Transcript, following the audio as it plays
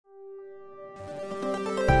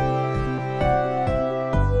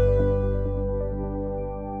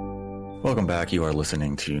Welcome back. You are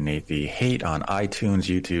listening to Nate the Hate on iTunes,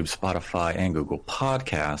 YouTube, Spotify, and Google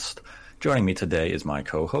Podcast. Joining me today is my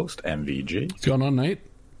co-host, MVG. What's going on, Nate?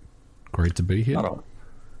 Great to be here.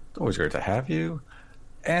 It's always great to have you.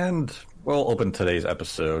 And we'll open today's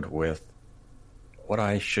episode with what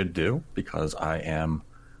I should do, because I am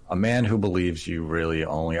a man who believes you really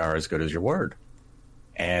only are as good as your word.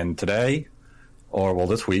 And today,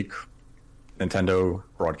 this week, Nintendo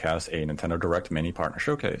broadcast a Nintendo Direct Mini Partner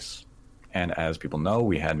Showcase. And as people know,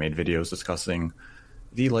 we had made videos discussing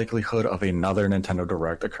the likelihood of another Nintendo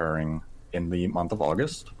Direct occurring in the month of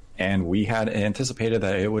August. And we had anticipated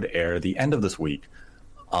that it would air the end of this week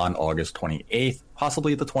on August 28th,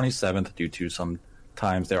 possibly the 27th, due to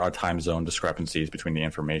sometimes there are time zone discrepancies between the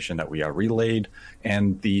information that we are relayed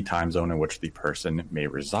and the time zone in which the person may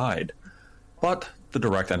reside. But the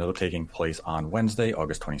Direct ended up taking place on Wednesday,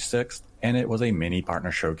 August 26th, and it was a mini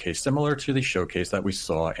partner showcase similar to the showcase that we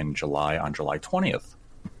saw in July on July 20th.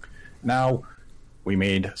 Now, we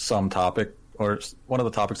made some topic, or one of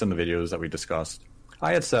the topics in the videos that we discussed.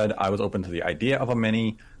 I had said I was open to the idea of a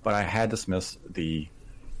mini, but I had dismissed the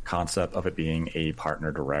concept of it being a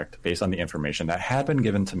partner Direct based on the information that had been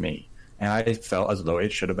given to me. And I felt as though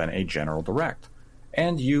it should have been a general Direct.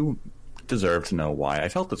 And you deserve to know why I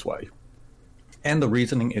felt this way. And the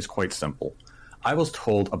reasoning is quite simple. I was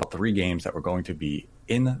told about 3 games that were going to be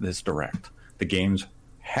in this Direct. The games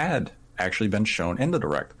had actually been shown in the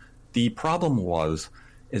Direct. The problem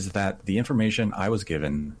is that the information I was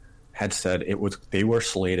given had said they were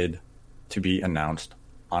slated to be announced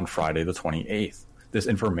on Friday the 28th. This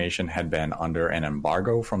information had been under an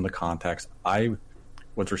embargo from the contacts I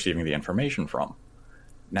was receiving the information from.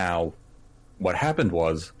 Now, what happened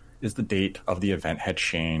is the date of the event had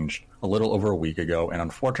changed a little over a week ago, and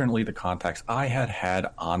unfortunately the contacts I had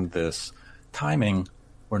on this timing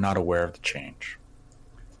were not aware of the change.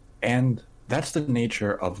 And that's the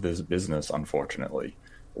nature of this business, unfortunately.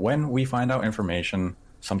 When we find out information,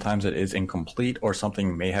 sometimes it is incomplete or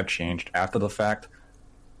something may have changed after the fact,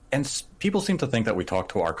 and people seem to think that we talk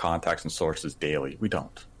to our contacts and sources daily. We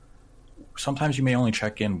don't. Sometimes you may only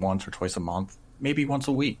check in once or twice a month, maybe once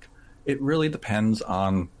a week. It really depends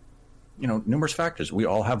on numerous factors. We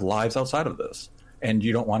all have lives outside of this, and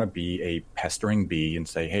you don't want to be a pestering bee and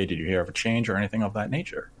say, hey, did you hear of a change or anything of that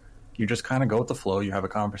nature? You just kind of go with the flow. You have a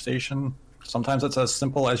conversation. Sometimes it's as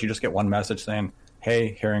simple as you just get one message saying,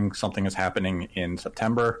 hey, hearing something is happening in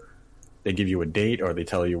September. They give you a date or they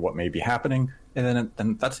tell you what may be happening, and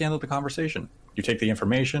then that's the end of the conversation. You take the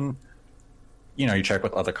information, you check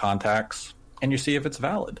with other contacts, and you see if it's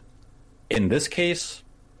valid. In this case,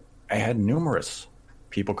 I had numerous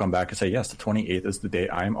people come back and say, yes, the 28th is the date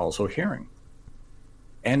I am also hearing.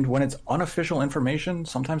 And when it's unofficial information,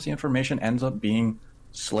 sometimes the information ends up being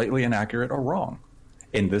slightly inaccurate or wrong.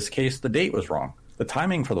 In this case, the date was wrong. The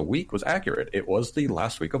timing for the week was accurate. It was the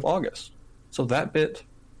last week of August. So that bit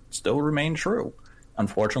still remained true.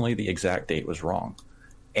 Unfortunately, the exact date was wrong.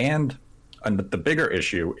 And the bigger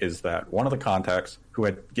issue is that one of the contacts who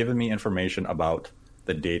had given me information about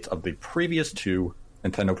the dates of the previous 2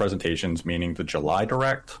 Nintendo presentations, meaning the July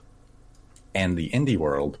Direct and the Indie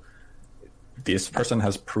World, this person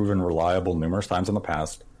has proven reliable numerous times in the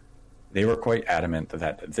past. They were quite adamant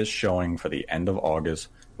that this showing for the end of August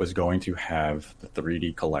was going to have the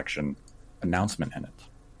 3D collection announcement in it.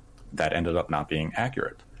 That ended up not being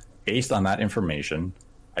accurate. Based on that information,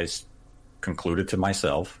 I concluded to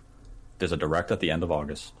myself, there's a Direct at the end of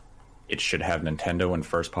August. It should have Nintendo and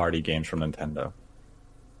first-party games from Nintendo.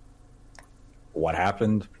 What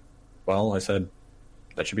happened? Well, I said,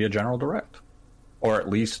 that should be a general Direct. Or at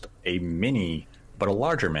least a mini, but a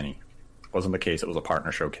larger mini. It wasn't the case, it was a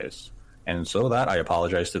partner showcase. And so that, I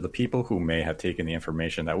apologize to the people who may have taken the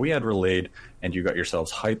information that we had relayed, and you got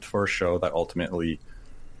yourselves hyped for a show that ultimately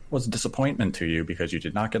was a disappointment to you because you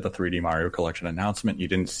did not get the 3D Mario Collection announcement, you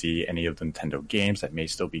didn't see any of the Nintendo games that may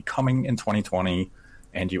still be coming in 2020,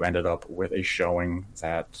 and you ended up with a showing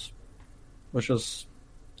that was just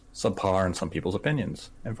subpar in some people's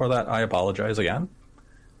opinions. And for that, I apologize again.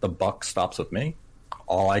 The buck stops with me.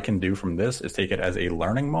 All I can do from this is take it as a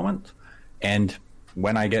learning moment. And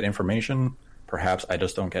when I get information, perhaps I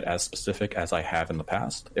just don't get as specific as I have in the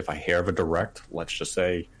past. If I hear of a Direct, let's just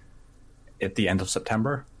say at the end of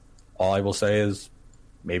September, all I will say is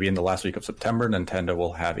maybe in the last week of September, Nintendo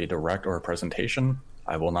will have a Direct or a presentation.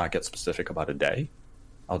 I will not get specific about a day.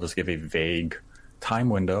 I'll just give a vague time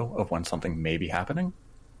window of when something may be happening.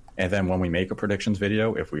 And then when we make a predictions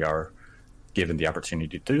video, if we are given the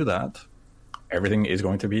opportunity to do that, everything is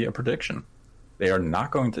going to be a prediction.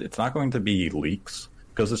 It's not going to be leaks.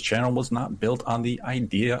 because this channel was not built on the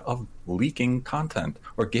idea of leaking content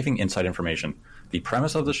or giving inside information. The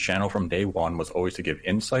premise of this channel from day one was always to give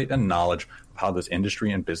insight and knowledge of how this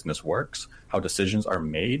industry and business works, how decisions are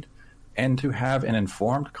made, and to have an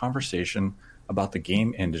informed conversation about the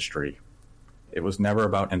game industry. It was never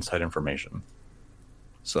about inside information.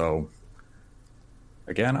 So,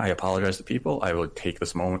 again, I apologize to people. I will take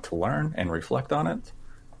this moment to learn and reflect on it,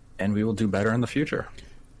 and we will do better in the future.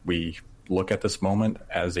 We look at this moment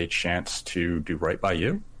as a chance to do right by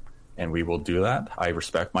you, and we will do that. I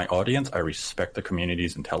respect my audience. I respect the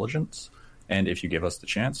community's intelligence. And if you give us the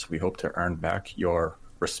chance, we hope to earn back your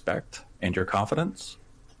respect and your confidence.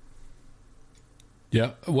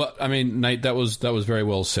 Yeah. Well, I mean, Nate, that was very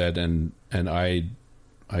well said, and I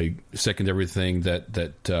second everything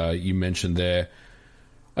that you mentioned there.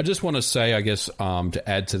 I just want to say, I guess, to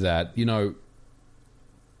add to that, you know,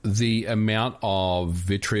 the amount of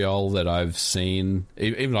vitriol that I've seen,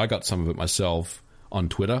 even I got some of it myself on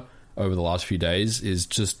Twitter over the last few days, is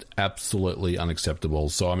just absolutely unacceptable.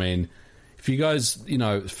 So, I mean, if you guys, you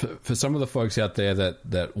know, for some of the folks out there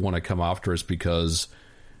that want to come after us because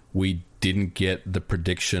we didn't get the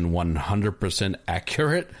prediction 100%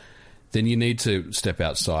 accurate, then you need to step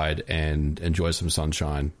outside and enjoy some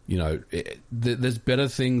sunshine. You know, there's better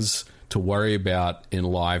things to worry about in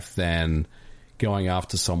life than going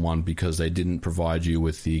after someone because they didn't provide you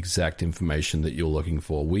with the exact information that you're looking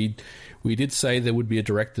for. We did say there would be a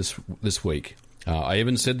direct this week. I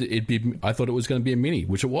even said that I thought it was going to be a mini,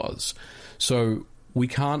 which it was. So we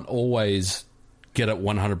can't always get it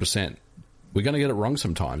 100%. We're going to get it wrong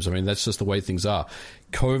sometimes. I mean, that's just the way things are.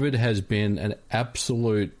 COVID has been an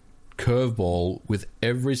absolute curveball with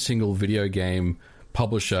every single video game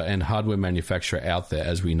publisher and hardware manufacturer out there,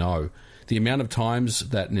 as we know. The amount of times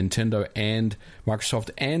that Nintendo and Microsoft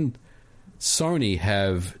and Sony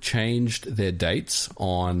have changed their dates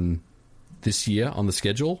on this year on the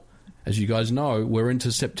schedule. As you guys know, we're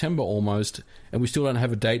into September almost, and we still don't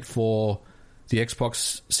have a date for the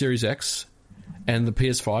Xbox Series X and the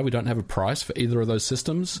PS5. We don't have a price for either of those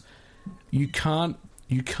systems. You can't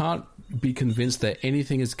be convinced that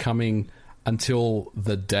anything is coming until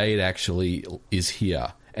the day it actually is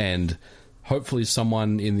here. And hopefully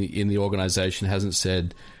someone in the organization hasn't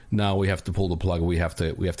said, no, we have to pull the plug, or we have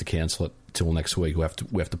to cancel it till next week. We have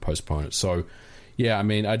to postpone it. So yeah, I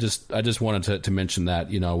mean, I just wanted to mention that,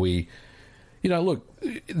 you know, look,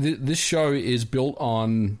 this show is built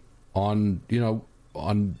on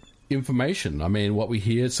information. I mean, what we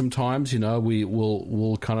hear sometimes, you know,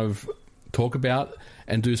 we'll kind of talk about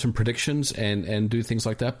and do some predictions and do things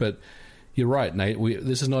like that. But you're right, Nate.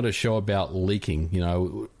 This is not a show about leaking. You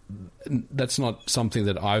know, that's not something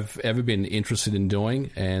that I've ever been interested in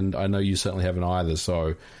doing, and I know you certainly haven't either.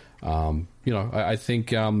 So, you know, I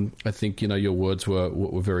think you know, your words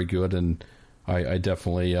were very good, and I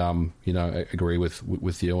definitely you know, agree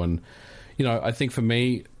with you. And you know, I think for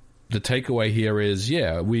me, the takeaway here is,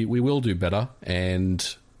 yeah, we will do better,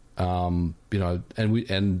 and you know,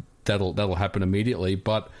 and that'll happen immediately.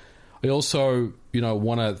 But I also, you know,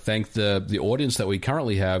 want to thank the audience that we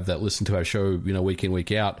currently have that listen to our show, you know, week in,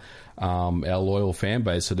 week out. Our loyal fan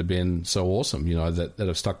base that have been so awesome, you know, that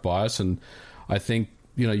have stuck by us. And I think,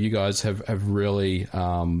 you know, you guys have really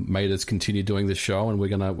made us continue doing this show, and we're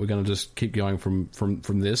gonna just keep going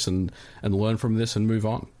from this and learn from this and move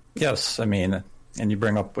on. Yes, I mean, and you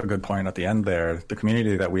bring up a good point at the end there. The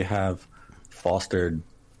community that we have fostered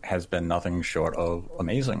has been nothing short of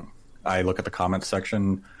amazing. I look at the comments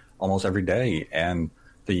section almost every day, and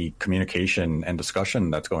the communication and discussion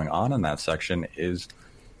that's going on in that section is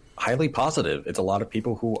highly positive. It's a lot of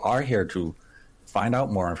people who are here to find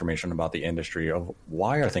out more information about the industry, of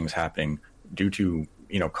why are things happening due to,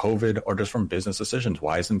 you know, COVID, or just from business decisions.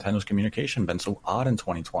 Why has Nintendo's communication been so odd in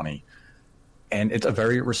 2020? And it's a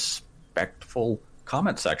very respectful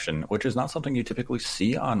comment section, which is not something you typically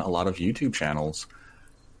see on a lot of YouTube channels.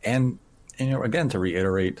 And you know, again, to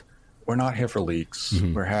reiterate, we're not here for leaks.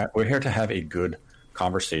 Mm-hmm. We're here to have a good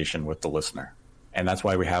conversation with the listener. And that's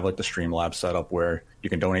why we have like the Streamlabs setup, where you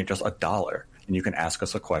can donate just $1 and you can ask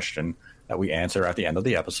us a question that we answer at the end of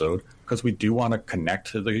the episode, because we do want to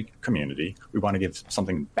connect to the community. We want to give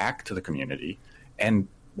something back to the community. And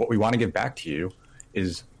what we want to give back to you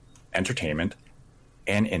is entertainment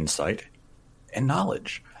and insight and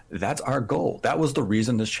knowledge. That's our goal. That was the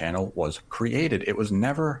reason this channel was created. It was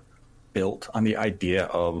never built on the idea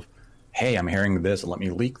of, hey, I'm hearing this, let me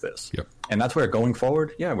leak this. Yep. And that's where, going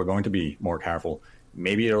forward, yeah, we're going to be more careful.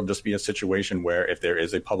 Maybe it'll just be a situation where if there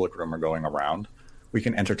is a public rumor going around, we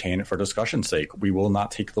can entertain it for discussion's sake. We will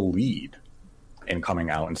not take the lead in coming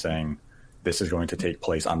out and saying, this is going to take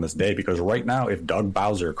place on this day. Because right now, if Doug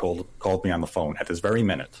Bowser called me on the phone at this very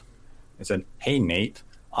minute and said, "Hey, Nate,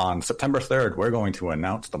 on September 3rd, we're going to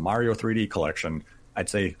announce the Mario 3D collection," I'd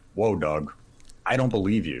say, "Whoa, Doug, I don't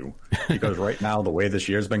believe you." Because right now, the way this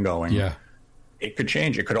year's been going, it could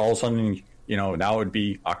change. It could all of a sudden, now it would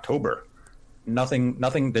be October.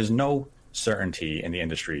 Nothing, there's no certainty in the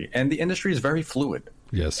industry. And the industry is very fluid.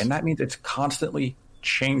 Yes. And that means it's constantly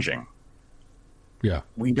changing. Yeah.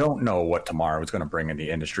 We don't know what tomorrow is going to bring in the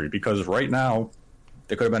industry, because right now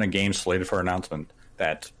there could have been a game slated for announcement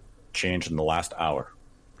that changed in the last hour.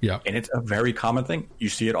 Yeah. And it's a very common thing. You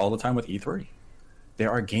see it all the time with E3.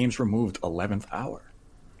 There are games removed 11th hour.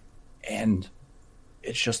 And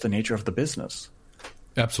it's just the nature of the business.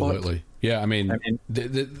 Absolutely. I mean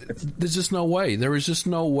there's just no way. There is just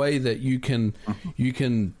no way that you can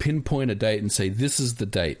pinpoint a date and say this is the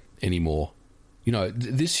date anymore.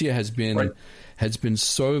 This year has been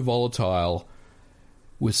so volatile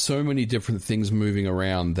with so many different things moving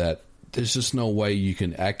around that there's just no way you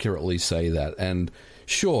can accurately say that. And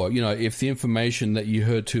sure, if the information that you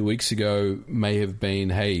heard 2 weeks ago may have been,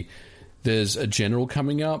 hey, there's a general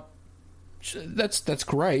coming up, that's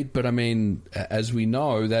great. But I mean, as we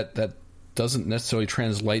know, that doesn't necessarily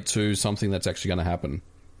translate to something that's actually going to happen.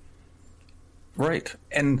 Right.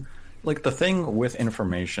 And like the thing with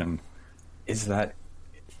information is that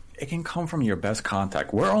it can come from your best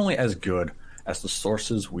contact. We're only as good as the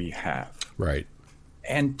sources we have. Right.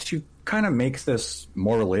 And to kind of make this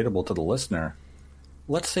more relatable to the listener,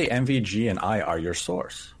 let's say MVG and I are your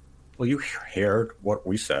source. Well, you heard what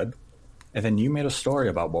we said, and then you made a story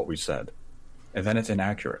about what we said, and then it's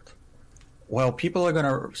inaccurate. Well, people are going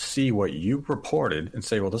to see what you reported and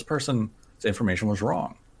say, well, this person's information was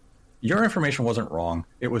wrong. Your information wasn't wrong.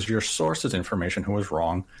 It was your source's information who was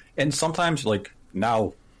wrong. And sometimes, like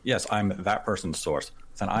now, yes, I'm that person's source.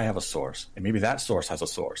 Then I have a source, and maybe that source has a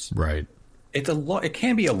source. Right. It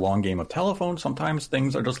can be a long game of telephone. Sometimes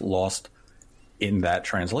things are just lost in that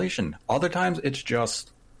translation. Other times it's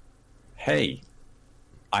just, hey,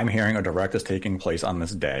 I'm hearing a direct is taking place on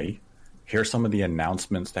this day. Here's some of the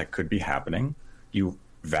announcements that could be happening. You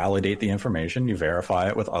validate the information. You verify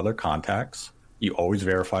it with other contacts. You always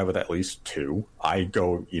verify with at least 2. I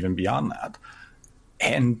go even beyond that.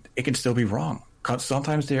 And it can still be wrong. Because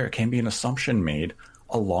sometimes there can be an assumption made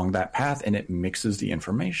along that path, and it mixes the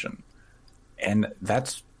information. And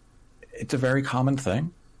it's a very common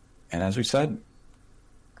thing. And as we said,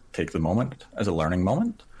 take the moment as a learning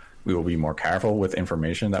moment. We will be more careful with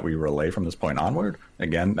information that we relay from this point onward.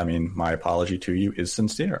 Again, I mean, my apology to you is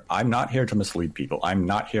sincere. I'm not here to mislead people. I'm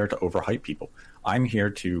not here to overhype people. I'm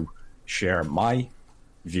here to share my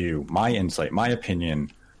view, my insight, my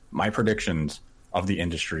opinion, my predictions of the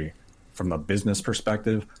industry from a business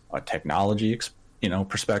perspective, a technology,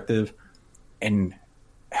 perspective, and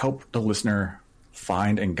help the listener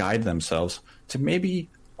find and guide themselves to maybe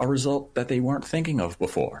a result that they weren't thinking of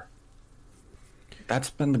before. That's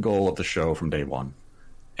been the goal of the show from day one,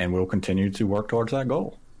 and we'll continue to work towards that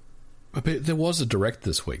goal. But there was a direct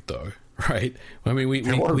this week, though, right? I mean,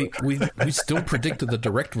 we still predicted the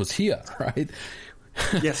direct was here, right?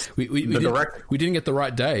 Yes, we didn't get the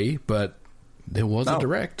right day, but there was a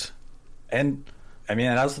direct. And I mean,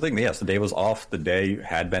 that was the thing. Yes, the day was off. The day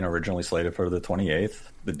had been originally slated for the 28th.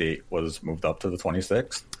 The date was moved up to the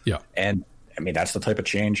 26th. Yeah. And I mean, that's the type of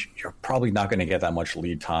change you're probably not going to get that much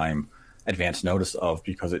lead time, advance notice of,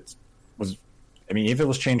 because it was, I mean, if it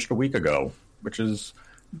was changed a week ago, which is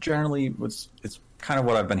generally it's kind of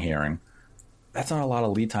what I've been hearing, that's not a lot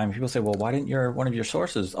of lead time. People say, well, why didn't one of your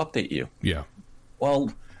sources update you? Yeah.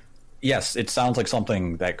 Well, yes, it sounds like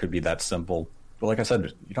something that could be that simple. But like I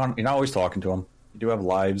said, you're not always talking to them. You do have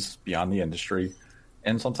lives beyond the industry.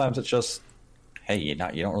 And sometimes it's just, hey, you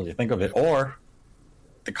don't really think of it. Or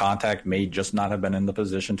the contact may just not have been in the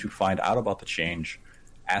position to find out about the change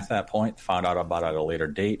at that point, found out about it at a later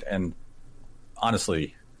date. And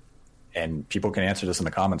honestly, and people can answer this in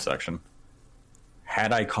the comment section,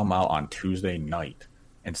 had I come out on Tuesday night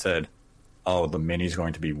and said, oh, the mini's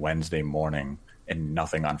going to be Wednesday morning and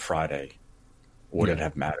nothing on Friday, would it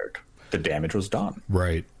have mattered? The damage was done.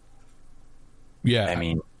 Right. Yeah. I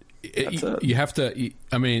mean, you have to,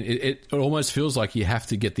 I mean, it almost feels like you have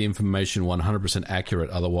to get the information 100% accurate.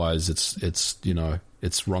 Otherwise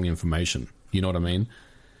it's wrong information. You know what I mean?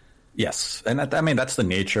 Yes. And that's the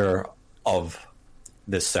nature of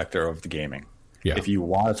this sector of the gaming. Yeah. If you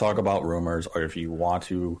want to talk about rumors, or if you want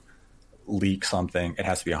to leak something, it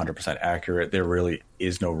has to be 100% accurate. There really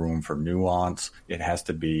is no room for nuance. It has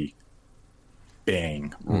to be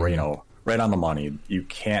bang, right on the money. You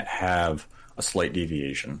can't have a slight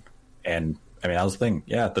deviation. And I mean, that was the thing.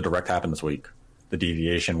 Yeah, the direct happened this week. The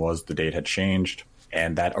deviation was the date had changed,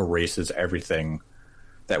 and that erases everything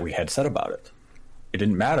that we had said about it. It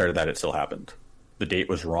didn't matter that it still happened. The date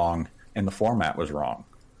was wrong, and the format was wrong.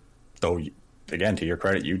 Though, again, to your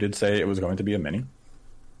credit, you did say it was going to be a mini.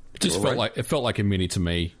 It just felt like a mini to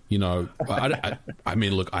me. You know, I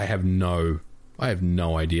mean, look, I have no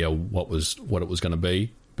idea what it was going to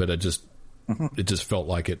be, but it just felt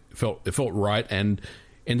like it felt right, and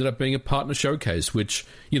ended up being a partner showcase. Which,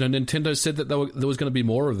 you know, Nintendo said that there was going to be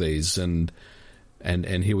more of these, and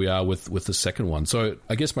here we are with the second one. So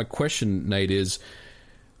I guess my question, Nate, is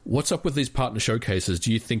what's up with these partner showcases?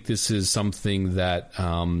 Do you think this is something that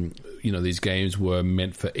you know, these games were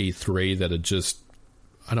meant for E3 that are just,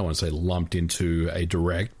 I don't want to say lumped into a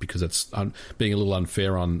direct, because that's being a little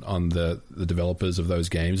unfair on the developers of those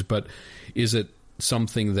games, but is it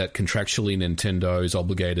something that contractually Nintendo is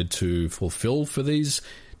obligated to fulfill for these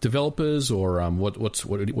developers, or what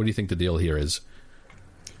do you think the deal here is?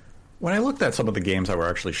 When I looked at some of the games that were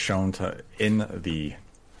actually shown in the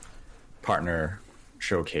partner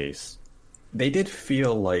showcase, they did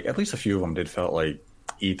feel like, at least a few of them did feel like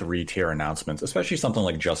E3 tier announcements, especially something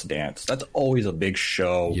like Just Dance. That's always a big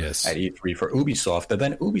show at E3 for Ubisoft, but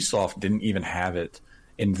then Ubisoft didn't even have it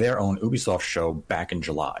in their own Ubisoft show back in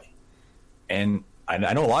July. And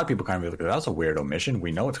I know a lot of people kind of be like, that's a weird omission.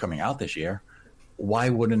 We know it's coming out this year. Why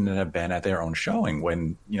wouldn't it have been at their own showing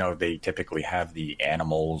when, you know, they typically have the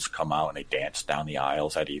animals come out and they dance down the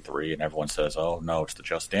aisles at E3 and everyone says, oh, no, it's the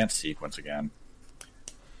Just Dance sequence again.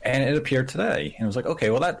 And it appeared today. And it was like, okay,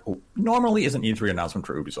 well, that normally is an E3 announcement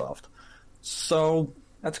for Ubisoft. So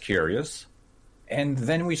that's curious. And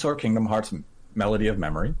then we saw Kingdom Hearts Melody of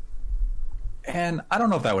Memory. And I don't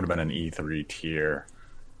know if that would have been an E3 tier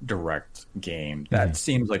direct game. That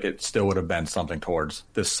seems like it still would have been something towards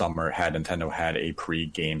this summer had Nintendo had a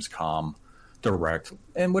pre-Gamescom direct,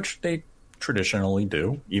 in which they traditionally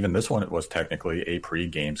do. Even this one, it was technically a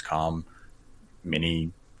pre-Gamescom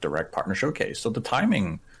mini direct partner showcase. So the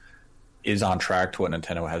timing is on track to what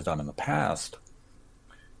Nintendo has done in the past.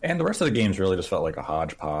 And the rest of the games really just felt like a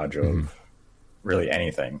hodgepodge of really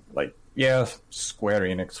anything. Like, yeah, Square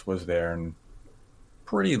Enix was there, and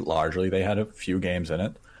pretty largely they had a few games in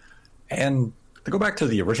it. And to go back to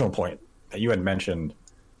the original point that you had mentioned,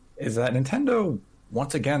 is that Nintendo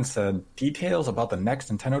once again said details about the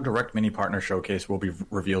next Nintendo Direct Mini Partner Showcase will be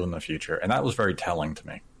revealed in the future. And that was very telling to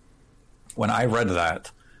me. When I read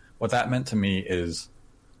that, what that meant to me is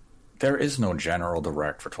there is no general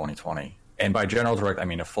direct for 2020. And by general direct, I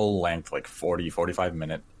mean a full length, like 40,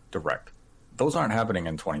 45-minute direct. Those aren't happening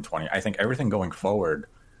in 2020. I think everything going forward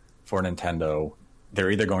for Nintendo, they're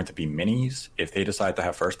either going to be minis if they decide to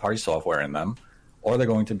have first-party software in them, or they're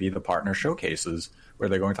going to be the partner showcases where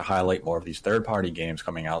they're going to highlight more of these third-party games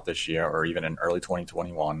coming out this year or even in early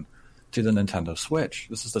 2021 to the Nintendo Switch.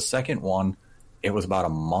 This is the second one. It was about a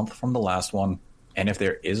month from the last one. And if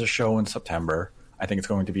there is a show in September, I think it's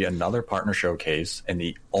going to be another partner showcase. And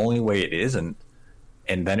the only way it isn't,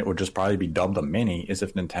 and then it would just probably be dubbed a mini, is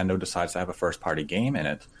if Nintendo decides to have a first-party game in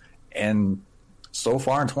it. And so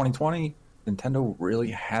far in 2020, Nintendo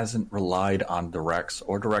really hasn't relied on directs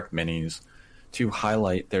or direct minis to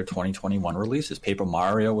highlight their 2021 releases. Paper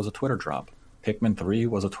Mario was a Twitter drop. Pikmin 3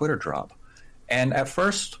 was a Twitter drop. And at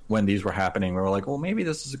first, when these were happening, we were like, well, maybe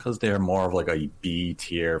this is because they're more of like a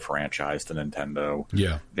B-tier franchise to Nintendo.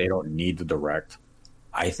 Yeah. They don't need the direct.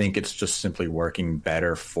 I think it's just simply working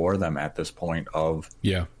better for them at this point of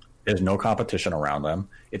there's no competition around them.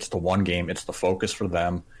 It's the one game. It's the focus for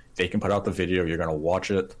them. They can put out the video. You're going to watch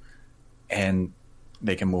it. And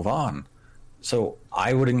they can move on. So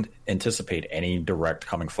I wouldn't anticipate any direct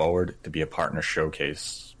coming forward to be a partner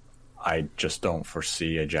showcase. I just don't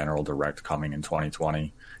foresee a general direct coming in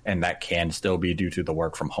 2020. And that can still be due to the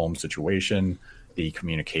work from home situation, the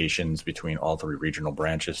communications between all three regional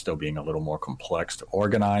branches still being a little more complex to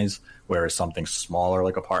organize, whereas something smaller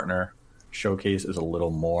like a partner showcase is a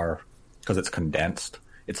little more, because it's condensed,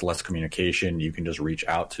 it's less communication. You can just reach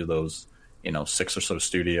out to those 6 or so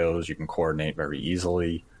studios. You can coordinate very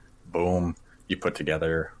easily. Boom. You put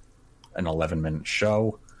together an 11-minute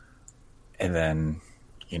show. And then,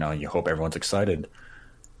 you hope everyone's excited.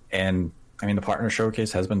 And, I mean, the partner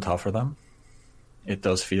showcase has been tough for them. It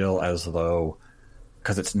does feel as though,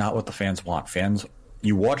 because it's not what the fans want. Fans,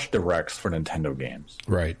 you watch directs for Nintendo games.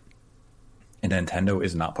 Right. And Nintendo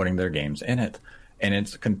is not putting their games in it. And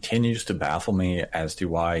it continues to baffle me as to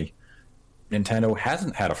why Nintendo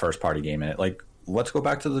hasn't had a first-party game in it. Like, let's go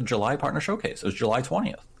back to the July partner showcase. It was July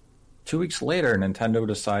 20th. 2 weeks later, Nintendo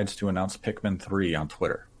decides to announce Pikmin 3 on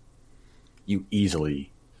Twitter. You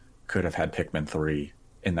easily could have had Pikmin 3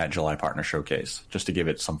 in that July partner showcase, just to give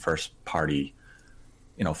it some first party,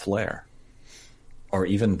 flair. Or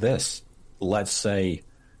even this, let's say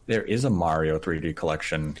there is a Mario 3D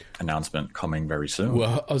collection announcement coming very soon.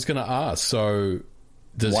 Well, I was going to ask, so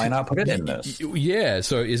why not put it in this? Yeah,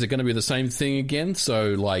 so is it going to be the same thing again? So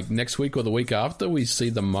like next week or the week after, we see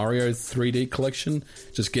the Mario 3D collection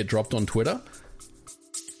just get dropped on Twitter?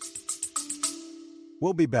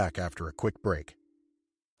 We'll be back after a quick break.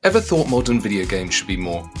 Ever thought modern video games should be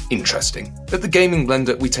more interesting? At the Gaming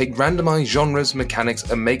Blender, we take randomized genres, mechanics,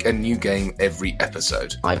 and make a new game every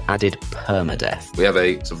episode. I've added permadeath. We have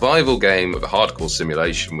a survival game of a hardcore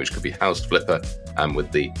simulation, which could be House Flipper, and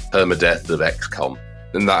with the permadeath of XCOM.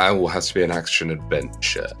 Then that all has to be an action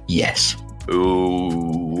adventure. Yes.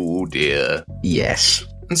 Oh dear. Yes.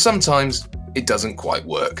 And sometimes it doesn't quite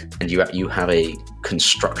work. And you have a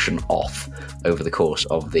construction off over the course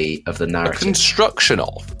of the narrative. A construction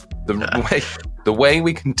off. The way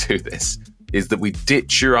we can do this is that we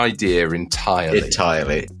ditch your idea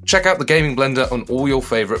entirely. Check out the Gaming Blender on all your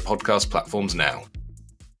favourite podcast platforms now.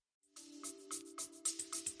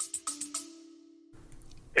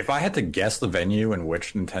 If I had to guess the venue in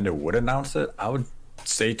which Nintendo would announce it, I would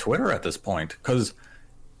say Twitter at this point. Because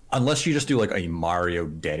unless you just do like a Mario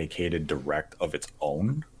dedicated direct of its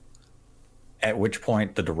own, at which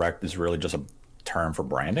point the direct is really just a term for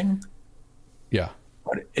branding. Yeah.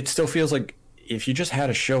 But it still feels like if you just had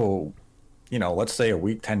a show, let's say a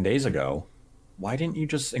week, 10 days ago, why didn't you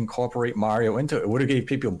just incorporate Mario into it? It would have gave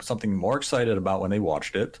people something more excited about when they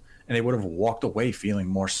watched it, and they would have walked away feeling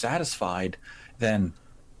more satisfied than,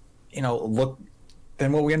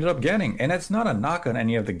 than what we ended up getting. And it's not a knock on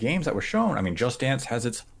any of the games that were shown. I mean, Just Dance has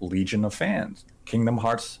its legion of fans. Kingdom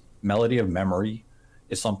Hearts Melody of Memory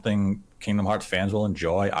is something Kingdom Hearts fans will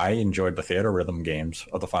enjoy. I enjoyed the theater rhythm games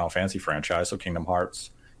of the Final Fantasy franchise, so Kingdom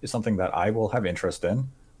Hearts is something that I will have interest in.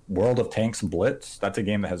 World of Tanks Blitz, that's a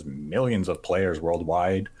game that has millions of players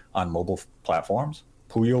worldwide on mobile platforms.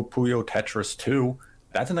 Puyo Puyo Tetris 2,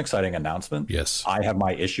 that's an exciting announcement. Yes. I have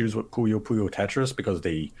my issues with Puyo Puyo Tetris because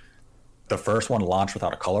the first one launched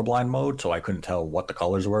without a colorblind mode, so I couldn't tell what the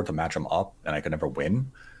colors were to match them up, and I could never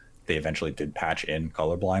win. They eventually did patch in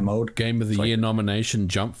colorblind mode. Game of the Year nomination,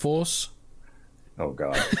 Jump Force. Oh,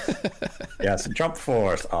 God. Yes, Jump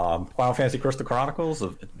Force. Final Fantasy Crystal Chronicles,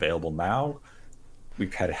 available now.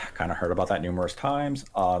 We've kind of heard about that numerous times.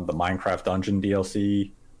 The Minecraft Dungeon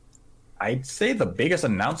DLC. I'd say the biggest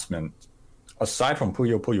announcement, aside from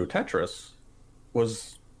Puyo Puyo Tetris,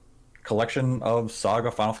 was collection of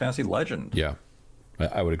Saga Final Fantasy Legend. Yeah,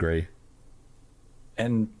 I would agree.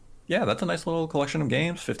 And yeah, that's a nice little collection of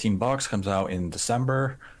games. $15 comes out in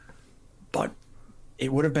December. But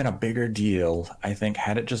it would have been a bigger deal, I think,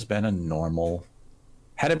 had it just been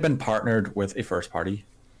had it been partnered with a first party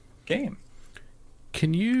game.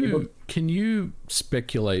 Can you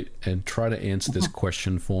speculate and try to answer this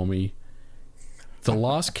question for me? The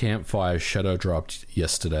Last Campfire shadow dropped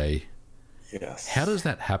yesterday. Yes. How does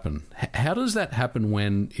that happen? How does that happen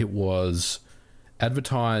when it was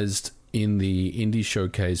advertised in the Indie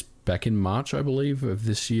Showcase back in March, I believe, of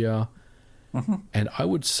this year? Mm-hmm. And I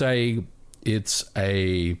would say it's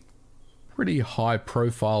a pretty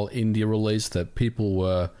high-profile indie release that people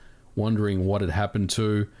were wondering what had happened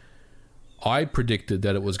to. I predicted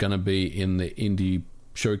that it was going to be in the Indie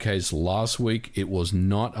Showcase last week. It was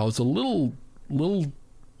not. I was a little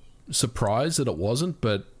surprised that it wasn't,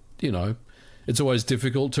 but, it's always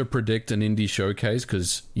difficult to predict an Indie Showcase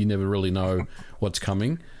because you never really know what's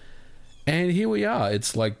coming. And here we are.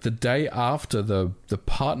 It's like the day after the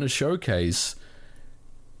partner showcase,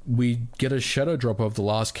 we get a shadow drop of The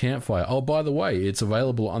Last Campfire. Oh, by the way, it's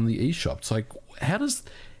available on the eShop. It's like, how does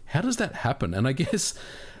that happen? And I guess,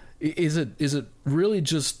 is it really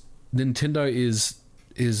just Nintendo is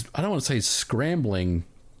I don't want to say scrambling,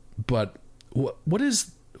 but what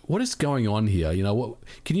is going on here?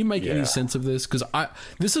 Can you make any sense of this? Because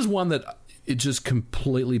this is one that it just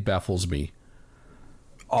completely baffles me.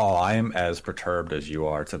 Oh, I am as perturbed as you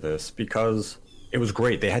are to this because it was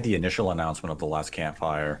great. They had the initial announcement of The Last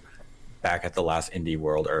Campfire back at the last Indie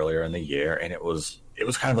World earlier in the year, and it was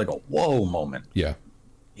kind of like a whoa moment. Yeah.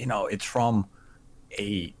 It's from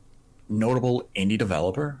a notable indie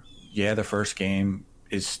developer. Yeah, the first game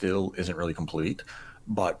isn't really complete,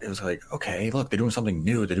 but it was like, okay, look, they're doing something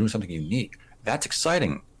new. They're doing something unique. That's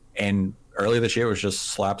exciting. And earlier this year, it was just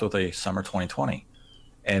slapped with a summer 2020.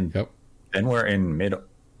 And then we're in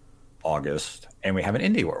mid-August, and we have an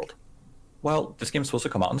Indie World. Well, this game's supposed to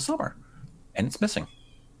come out in the summer, and it's missing.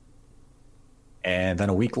 And then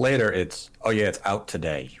a week later, it's out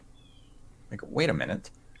today. Like, wait a minute.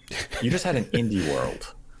 You just had an Indie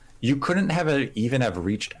World, you couldn't even have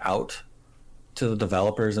reached out to the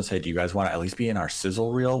developers and say, do you guys want to at least be in our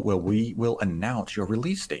sizzle reel where we will announce your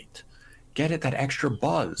release date? Get it that extra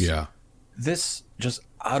buzz. Yeah. This just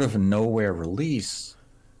out of nowhere release,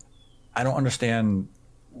 I don't understand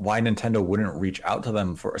why Nintendo wouldn't reach out to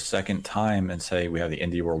them for a second time and say, we have the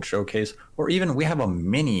Indie World Showcase, or even we have a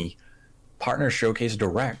mini Partner Showcase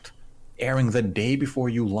Direct airing the day before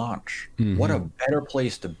you launch. Mm-hmm. What a better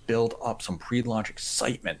place to build up some pre-launch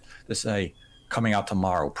excitement to say, coming out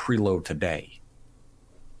tomorrow, preload today.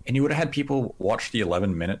 And you would have had people watch the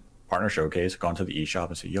 11-minute Partner Showcase, gone to the eShop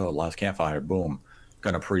and say, yo, Last Campfire, boom,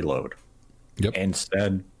 gonna preload. Yep.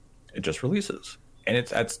 Instead, it just releases. And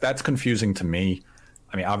that's confusing to me.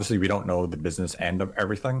 I mean, obviously, we don't know the business end of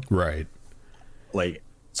everything. Right. Like,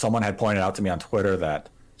 someone had pointed out to me on Twitter that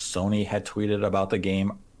Sony had tweeted about the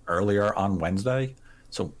game earlier on Wednesday.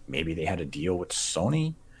 So maybe they had a deal with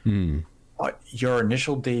Sony. But your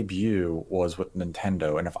initial debut was with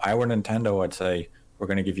Nintendo. And if I were Nintendo, I'd say, we're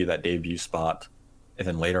going to give you that debut spot. And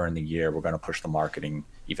then later in the year, we're going to push the marketing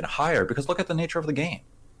even higher. Because look at the nature of the game.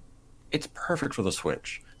 It's perfect for the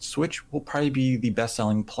Switch. Switch will probably be the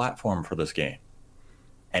best-selling platform for this game.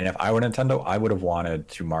 And if I were Nintendo, I would have wanted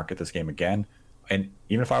to market this game again. And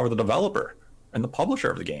even if I were the developer and the publisher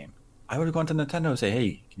of the game, I would have gone to Nintendo and say,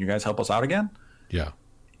 hey, can you guys help us out again? Yeah.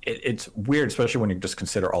 It's weird, especially when you just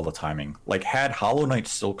consider all the timing. Like, had Hollow Knight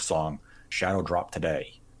Silk Song Shadow dropped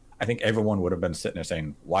today, I think everyone would have been sitting there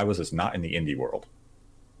saying, why was this not in the indie world?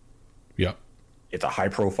 Yeah. It's a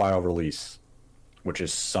high-profile release, which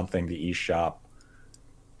is something the eShop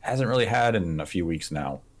hasn't really had in a few weeks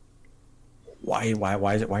now. Why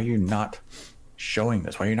is it? Why are you not showing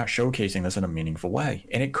this? Why are you not showcasing this in a meaningful way?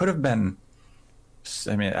 And it could have been,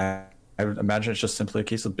 I mean, I would imagine it's just simply a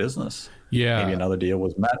case of business. Yeah. Maybe another deal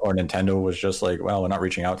was met, or Nintendo was just like, well, we're not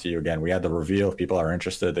reaching out to you again. We had the reveal. If people are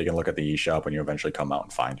interested, they can look at the eShop when you eventually come out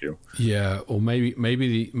and find you. Yeah. Or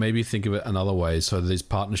maybe think of it another way. So these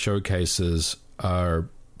partner showcases are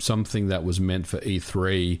something that was meant for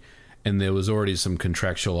E3, and there was already some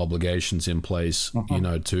contractual obligations in place,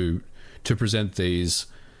 to present these,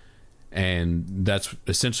 and that's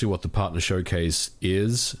essentially what the partner showcase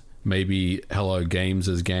is. Maybe Hello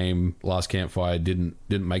Games' game Last Campfire didn't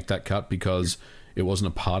make that cut because it wasn't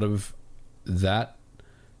a part of that.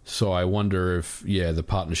 So I wonder if the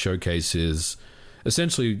partner showcase is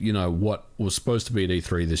essentially what was supposed to be at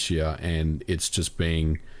E3 this year, and it's just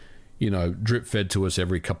being drip fed to us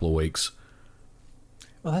every couple of weeks.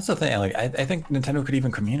 Well, that's the thing. Like, I think Nintendo could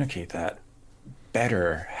even communicate that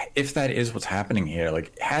better if that is what's happening here.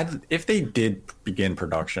 Like, if they did begin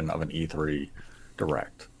production of an E3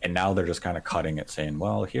 Direct, and now they're just kind of cutting it, saying,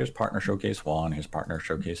 well, here's Partner Showcase 1, here's Partner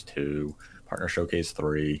Showcase 2, Partner Showcase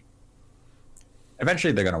 3.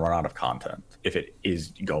 Eventually, they're going to run out of content if it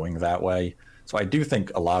is going that way. So I do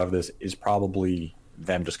think a lot of this is probably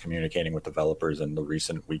them just communicating with developers in the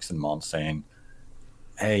recent weeks and months, saying,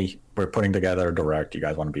 hey, we're putting together a Direct. You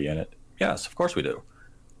guys want to be in it? Yes, of course we do.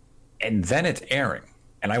 And then it's airing.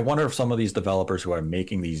 And I wonder if some of these developers who are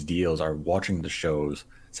making these deals are watching the shows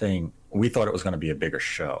saying, we thought it was going to be a bigger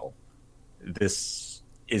show. This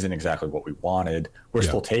isn't exactly what we wanted. We're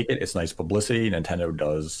still take it. It's nice publicity. Nintendo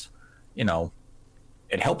does,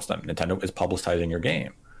 it helps them. Nintendo is publicizing your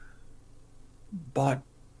game. But,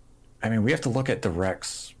 I mean, we have to look at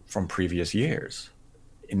Directs from previous years,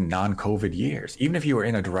 in non-COVID years. Even if you were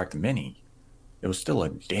in a Direct Mini, it was still a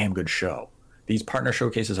damn good show. These partner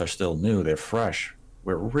showcases are still new. They're fresh.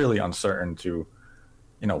 We're really uncertain to,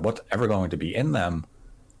 what's ever going to be in them.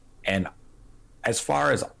 And as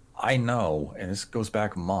far as I know, and this goes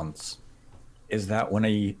back months, is that when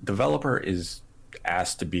a developer is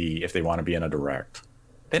asked to be, if they want to be in a Direct,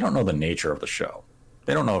 they don't know the nature of the show.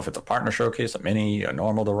 They don't know if it's a partner showcase, a mini, a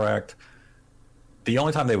normal Direct. The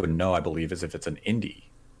only time they would know, I believe, is if it's an indie.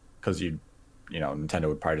 Because Nintendo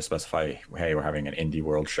would probably just specify, hey, we're having an indie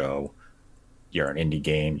world show. You're an indie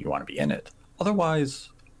game, you want to be in it. Otherwise,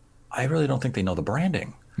 I really don't think they know the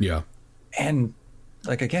branding. Yeah. And,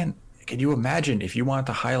 like, again, can you imagine if you wanted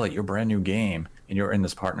to highlight your brand new game and you're in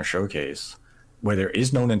this partner showcase where there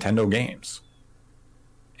is no Nintendo games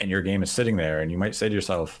and your game is sitting there, and you might say to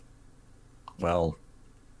yourself, well,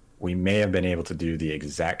 we may have been able to do the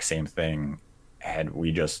exact same thing had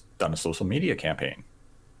we just done a social media campaign.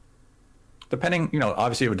 Depending,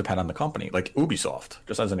 obviously it would depend on the company. Like Ubisoft,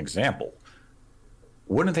 just as an example.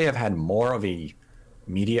 Wouldn't they have had more of a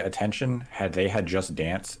media attention had they had Just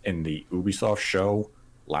Dance in the Ubisoft show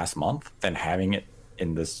last month than having it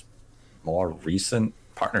in this more recent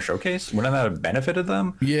partner showcase? Wouldn't that have benefited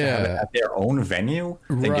them? Yeah. To have it at their own venue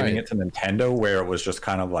than Right. giving it to Nintendo, where it was just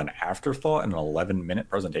kind of an afterthought in an 11-minute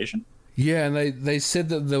presentation? Yeah, and they said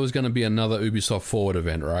that there was going to be another Ubisoft Forward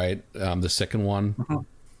event, right? The second one. Mm-hmm.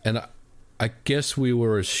 And I guess we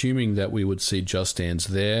were assuming that we would see Just Dance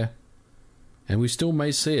there. And we still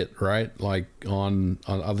may see it, right? Like on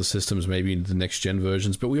other systems, maybe in the next-gen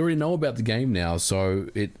versions. But we already know about the game now, so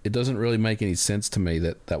it doesn't really make any sense to me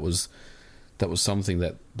that was something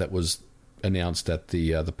that was announced at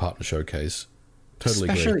the partner showcase. Totally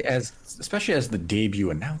agree. Especially as the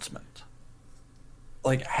debut announcement.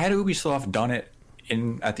 Like, had Ubisoft done it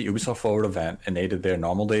at the Ubisoft Forward event and they did their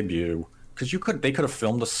normal debut, because they could have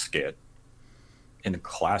filmed a skit in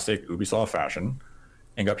classic Ubisoft fashion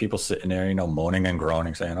and got people sitting there, moaning and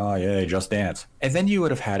groaning, saying, "Oh yeah, Just Dance," and then you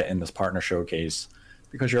would have had it in this partner showcase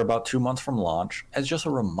because you're about 2 months from launch as just a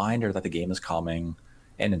reminder that the game is coming,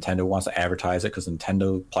 and Nintendo wants to advertise it because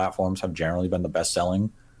Nintendo platforms have generally been the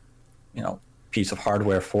best-selling, piece of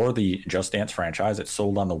hardware for the Just Dance franchise. It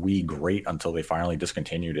sold on the Wii great until they finally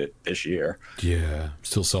discontinued it this year. Yeah,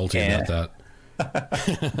 still salty about that.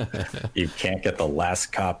 You can't get the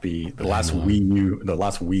last copy, the last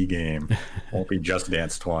Wii game won't be Just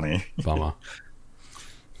Dance 20. Bummer.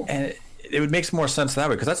 And it would make more sense that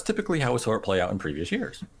way, because that's typically how we saw it play out in previous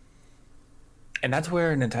years. And that's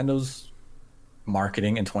where Nintendo's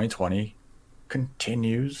marketing in 2020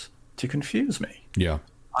 continues to confuse me. Yeah.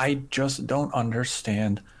 I just don't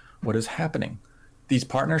understand what is happening. These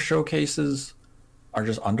partner showcases are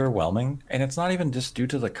just underwhelming, and it's not even just due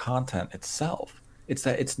to the content itself. It's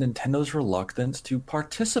that it's Nintendo's reluctance to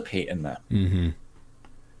participate in them. Mm-hmm.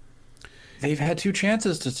 They've had 2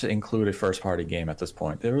 chances to include a first-party game at this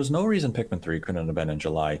point. There was no reason Pikmin 3 couldn't have been in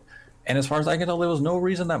July. And as far as I can tell, there was no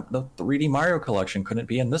reason that the 3D Mario collection couldn't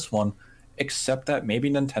be in this one, except that maybe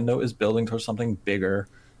Nintendo is building towards something bigger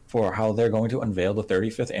for how they're going to unveil the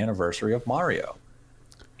 35th anniversary of Mario.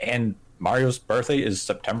 And Mario's birthday is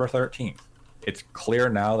September 13th. It's clear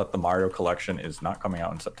now that the Mario collection is not coming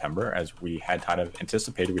out in September, as we had kind of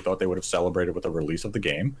anticipated. We thought they would have celebrated with the release of the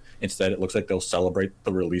game. Instead, it looks like they'll celebrate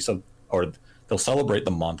the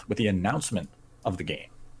month with the announcement of the game.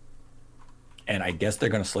 And I guess they're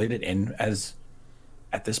going to slate it in as,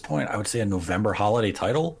 at this point, I would say a November holiday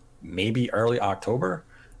title, maybe early October.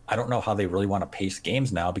 I don't know how they really want to pace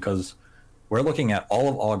games now, because we're looking at all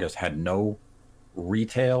of August had no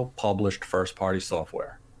retail published first-party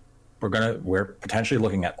software. We're potentially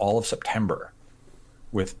looking at all of September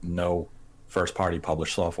with no first-party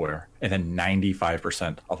published software, and then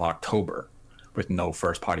 95% of October with no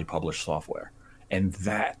first-party published software. And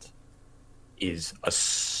that is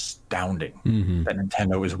astounding, that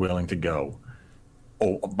Nintendo is willing to go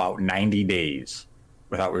about 90 days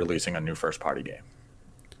without releasing a new first-party game.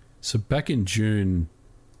 So back in June,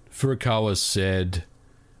 Furukawa said,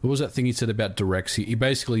 what was that thing he said about directs? He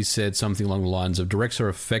basically said something along the lines of directs are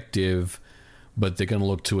effective, but they're going to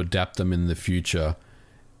look to adapt them in the future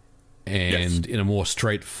and in a more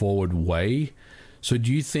straightforward way. So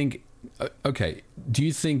do you think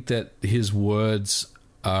that his words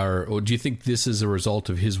are, or do you think this is a result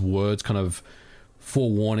of his words kind of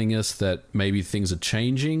forewarning us that maybe things are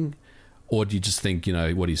changing? Or do you just think,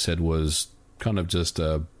 what he said was kind of just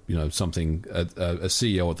something a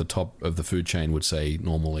CEO at the top of the food chain would say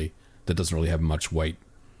normally that doesn't really have much weight?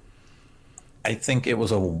 I think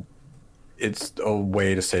it's a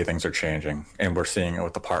way to say things are changing, and we're seeing it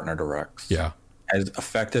with the partner directs. Yeah. As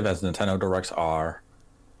effective as Nintendo directs are,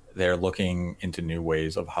 they're looking into new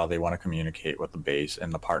ways of how they want to communicate with the base,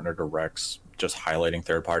 and the partner directs just highlighting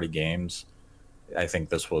third-party games. I think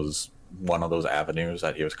this was one of those avenues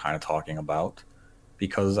that he was kind of talking about.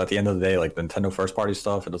 Because at the end of the day, like Nintendo first-party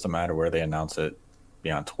stuff, it doesn't matter where they announce it. Be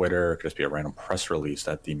on Twitter, it could just be a random press release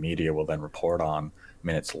that the media will then report on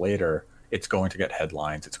minutes later. It's going to get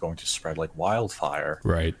headlines. It's going to spread like wildfire.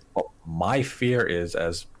 Right. But my fear is,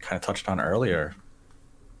 as kind of touched on earlier,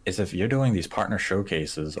 is if you're doing these partner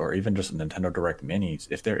showcases or even just Nintendo Direct Minis,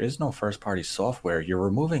 if there is no first-party software, you're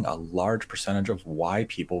removing a large percentage of why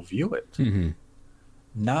people view it. Mm-hmm.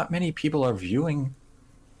 Not many people are viewing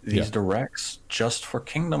these directs just for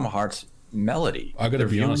Kingdom Hearts melody. I got to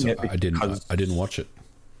be honest, I didn't watch it.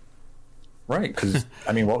 Right, because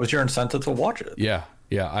what was your incentive to watch it? Yeah.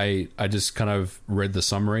 I just kind of read the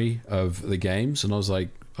summary of the games, and I was like,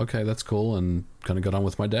 okay, that's cool, and kind of got on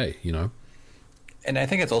with my day, And I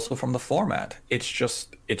think it's also from the format. It's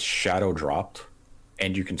shadow dropped,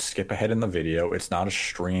 and you can skip ahead in the video. It's not a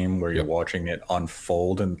stream where you're watching it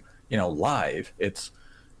unfold and live. It's,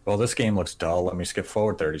 well, this game looks dull. Let me skip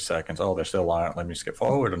forward 30 seconds. Oh, they're still on it. Let me skip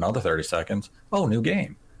forward another 30 seconds. Oh, new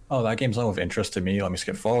game. oh, that game's not of interest to me. Let me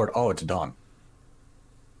skip forward. Oh, it's done.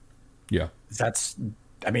 Yeah.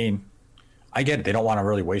 I mean, I get it. They don't want to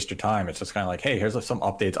really waste your time. It's just kind of like, hey, here's some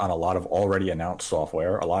updates on a lot of already announced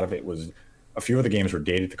software. A lot of it was, a few of the games were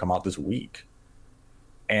dated to come out this week.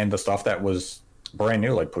 And the stuff that was brand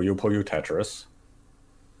new, like Puyo Puyo Tetris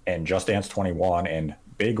and Just Dance 21 and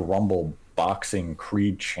Big Rumble Boxing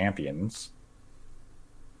Creed Champions.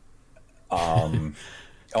 And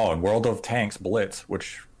World of Tanks Blitz,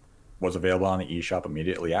 which was available on the eShop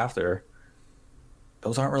immediately after.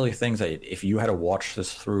 Those aren't really things that if you had to watch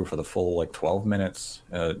this through for the full like 12 minutes,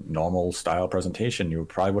 normal style presentation, you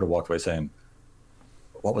probably would have walked away saying,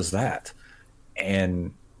 what was that?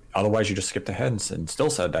 And otherwise you just skipped ahead and still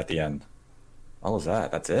said at the end, what was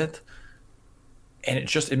that? That's it? And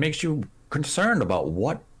it makes you concerned about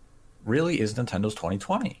what really is Nintendo's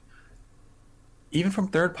 2020. Even from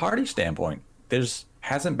third-party standpoint,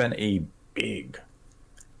 hasn't been a big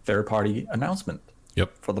third-party announcement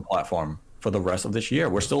for the platform for the rest of this year.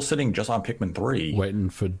 We're still sitting just on Pikmin 3. Waiting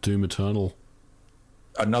for Doom Eternal.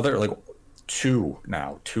 Another, like, two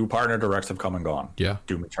partner directs have come and gone. Yeah.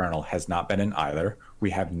 Doom Eternal has not been in either. We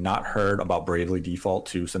have not heard about Bravely Default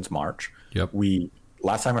 2 since March. Yep.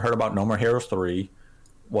 Last time I heard about No More Heroes 3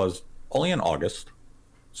 was only in August.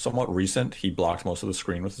 Somewhat recent. He blocked most of the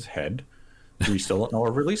screen with his head. We still don't know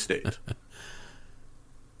a release date.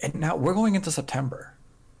 And now we're going into September.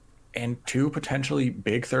 And two potentially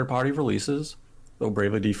big third-party releases, though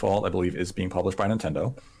Bravely Default, I believe, is being published by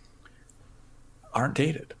Nintendo, aren't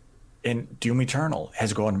dated. And Doom Eternal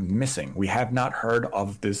has gone missing. We have not heard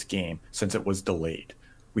of this game since it was delayed.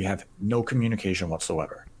 We have no communication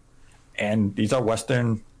whatsoever. And these are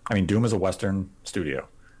Doom is a Western studio.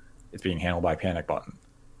 It's being handled by Panic Button.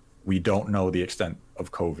 We don't know the extent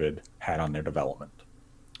of COVID had on their development.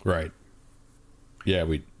 Right. Yeah,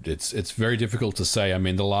 it's very difficult to say. I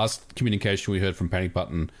mean, the last communication we heard from Panic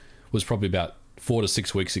Button was probably about 4 to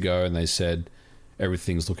 6 weeks ago, and they said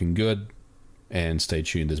everything's looking good, and stay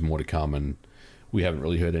tuned, there's more to come, and we haven't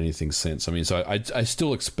really heard anything since. I mean, so I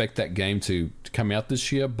still expect that game to come out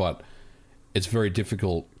this year, but it's very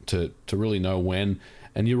difficult to really know when.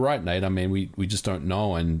 And you're right, Nate. I mean, we just don't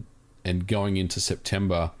know, and going into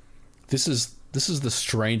September, this is the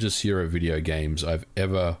strangest year of video games I've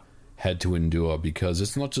ever had to endure, because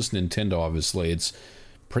it's not just Nintendo, obviously, it's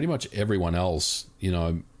pretty much everyone else.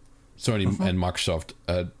 Sony and Microsoft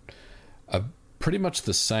are pretty much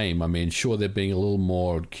the same. I mean, sure, they're being a little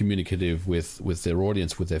more communicative with their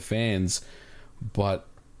audience, with their fans, but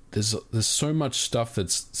there's so much stuff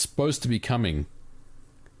that's supposed to be coming,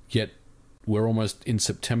 yet we're almost in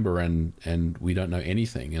September and we don't know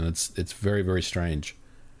anything, and it's very, very strange.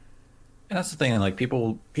 And that's the thing, like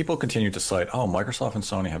people continue to cite, Microsoft and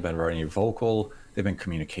Sony have been very vocal. They've been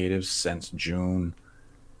communicative since June,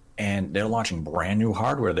 and they're launching brand new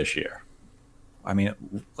hardware this year. I mean,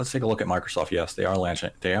 let's take a look at Microsoft. Yes, they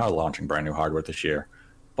are launching brand new hardware this year,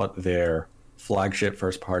 but their flagship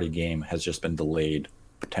first-party game has just been delayed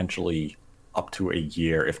potentially up to a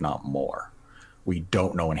year, if not more. We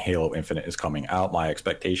don't know when Halo Infinite is coming out. My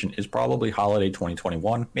expectation is probably holiday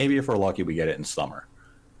 2021. Maybe if we're lucky, we get it in summer.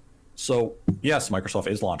 So, yes, Microsoft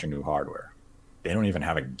is launching new hardware. They don't even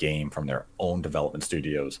have a game from their own development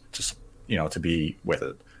studios to be with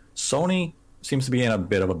it. Sony seems to be in a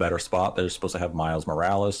bit of a better spot. They're supposed to have Miles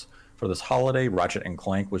Morales for this holiday. Ratchet &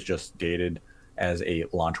 Clank was just dated as a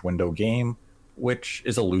launch window game, which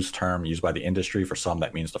is a loose term used by the industry. For some,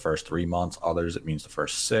 that means the first 3 months. Others, it means the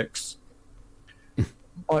first 6.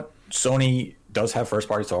 But Sony does have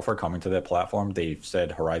first-party software coming to their platform. They've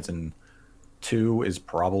said Horizon 2 is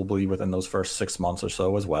probably within those first 6 months or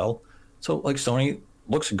so as well. So, like, Sony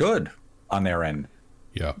looks good on their end.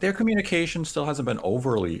 Yeah. Their communication still hasn't been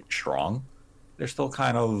overly strong. They're still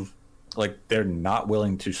kind of, like, they're not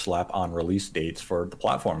willing to slap on release dates for the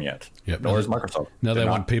platform yet. Yep. Nor is Microsoft. Now they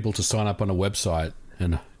want people to sign up on a website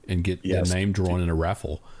and get their name drawn in a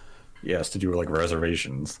raffle. Yes, to do, like,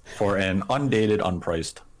 reservations for an undated,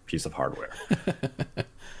 unpriced piece of hardware.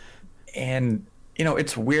 And,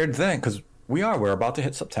 it's a weird thing, because we're about to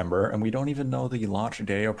hit September, and we don't even know the launch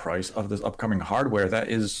day or price of this upcoming hardware that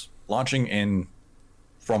is launching in,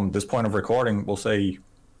 from this point of recording, we'll say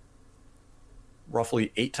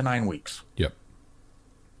roughly 8 to 9 weeks. Yep.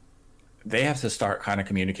 They have to start kind of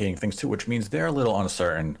communicating things too, which means they're a little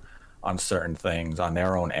uncertain on certain things on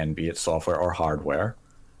their own end, be it software or hardware.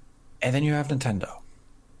 And then you have Nintendo,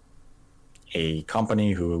 a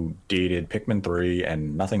company who dated Pikmin 3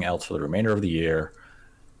 and nothing else for the remainder of the year.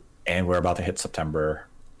 And we're about to hit September.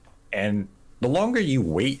 And the longer you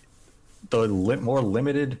wait, the more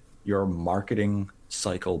limited your marketing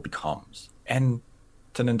cycle becomes. And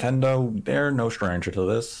to Nintendo, they're no stranger to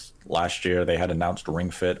this. Last year, they had announced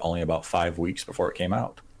Ring Fit only about 5 weeks before it came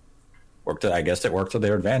out. I guess it worked to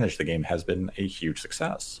their advantage. The game has been a huge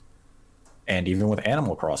success. And even with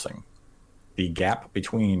Animal Crossing, the gap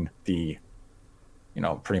between the,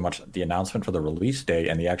 pretty much the announcement for the release day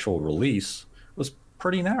and the actual release was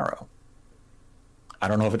pretty narrow. I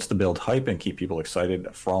don't know if it's to build hype and keep people excited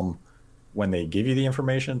from when they give you the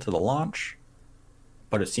information to the launch,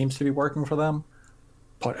 but it seems to be working for them.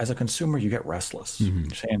 But as a consumer, you get restless. Mm-hmm.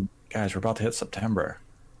 You're saying, guys, we're about to hit September.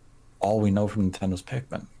 All we know from Nintendo's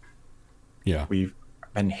Pikmin. Yeah. We've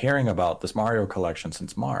been hearing about this Mario collection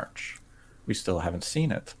since March. We still haven't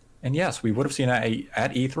seen it. And yes, we would have seen it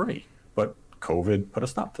at E3, but COVID put a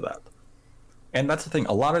stop to that. And that's the thing.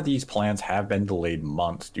 A lot of these plans have been delayed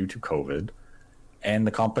months due to COVID, and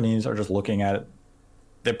the companies are just looking at it.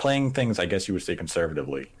 They're playing things, I guess you would say,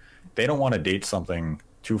 conservatively. They don't want to date something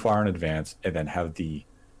too far in advance and then have the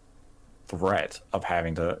threat of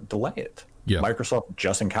having to delay it. Yeah. Microsoft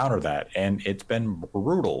just encountered that, and it's been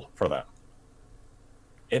brutal for them.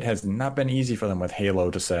 It has not been easy for them with Halo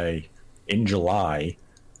to say, in July,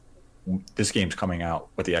 this game's coming out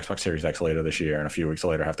with the Xbox Series X later this year, and a few weeks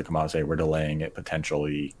later have to come out and say, we're delaying it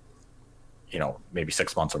potentially, maybe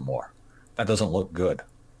 6 months or more. That doesn't look good.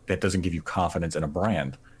 That doesn't give you confidence in a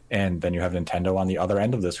brand. And then you have Nintendo on the other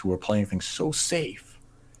end of this who are playing things so safe.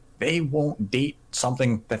 They won't date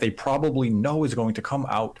something that they probably know is going to come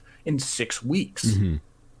out in 6 weeks. Mm-hmm.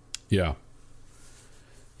 Yeah.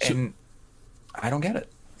 And I don't get it.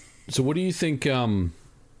 So what do you think?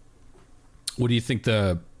 What do you think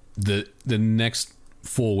the next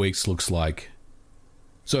 4 weeks looks like?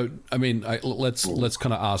 So I mean, let's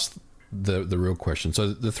kind of ask the real question.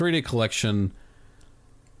 So the 3D collection,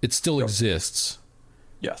 it still exists.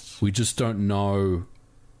 Yes. We just don't know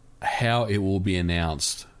how it will be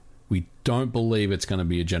announced. We don't believe it's going to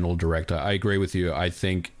be a general director. I agree with you. I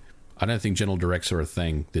don't think general directs are a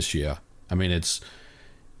thing this year. I mean,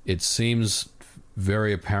 it seems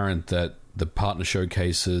very apparent that the partner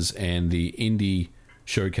showcases and the indie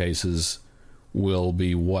showcases will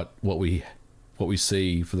be what we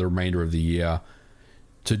see for the remainder of the year.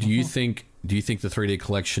 So do you think the 3D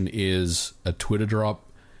collection is a Twitter drop,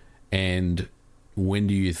 and when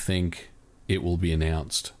do you think it will be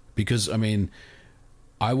announced? Because I mean,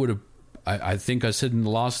 I think I said in the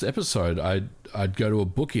last episode I'd go to a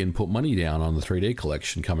bookie and put money down on the 3D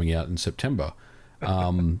collection coming out in September.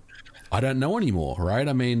 I don't know anymore, right?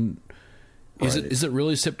 I mean, is it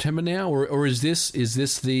really September now, or is this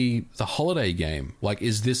the holiday game? Like,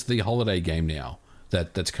 is this the holiday game now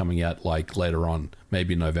that's coming out like later on,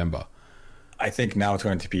 maybe November? I think now it's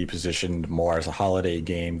going to be positioned more as a holiday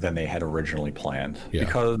game than they had originally planned. Yeah.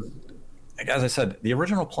 Because, as I said, the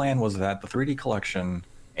original plan was that the 3D collection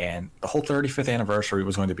and the whole 35th anniversary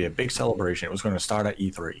was going to be a big celebration. It was going to start at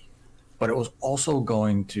E3, but it was also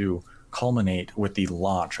going to culminate with the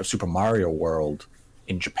launch of Super Mario World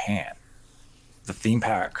in Japan. The theme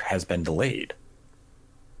park has been delayed.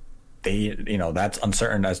 That's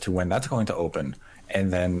uncertain as to when that's going to open.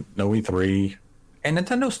 And then no E3. And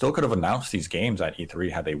Nintendo still could have announced these games at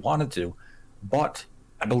E3 had they wanted to. But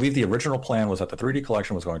I believe the original plan was that the 3D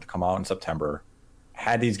collection was going to come out in September.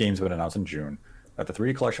 Had these games been announced in June, that the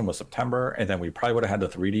 3D collection was September, and then we probably would have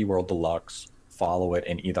had the 3D World Deluxe follow it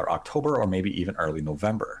in either October or maybe even early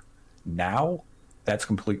November. Now, that's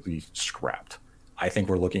completely scrapped. I think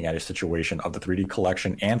we're looking at a situation of the 3D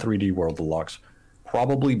collection and 3D World Deluxe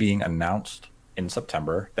probably being announced in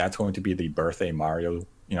September. That's going to be the birthday Mario,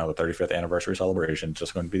 the 35th anniversary celebration,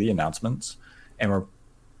 just going to be the announcements. And we're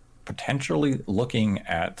potentially looking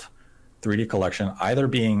at 3D collection either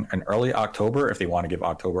being an early October, if they want to give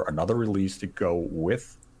October another release to go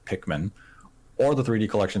with Pikmin, or the 3D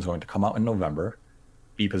collection is going to come out in November,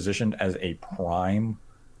 be positioned as a prime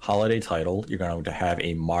holiday title. You're going to have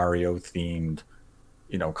a Mario themed,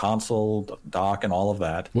 console, dock, and all of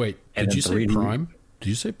that. Wait, did you say Prime? Did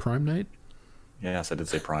you say Prime, Nate? Yes, I did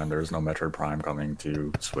say Prime. There is no Metroid Prime coming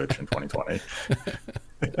to Switch in 2020.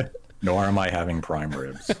 Nor am I having Prime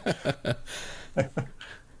ribs.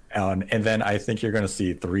 And then I think you're going to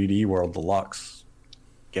see 3D World Deluxe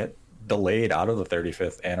get delayed out of the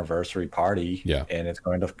 35th anniversary party. Yeah. And it's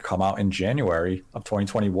going to come out in January of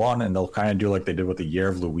 2021. And they'll kind of do like they did with the Year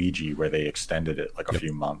of Luigi, where they extended it like a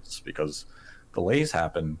few months because delays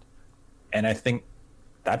happened. And I think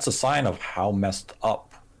that's a sign of how messed up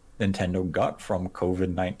Nintendo got from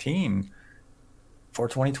COVID-19 for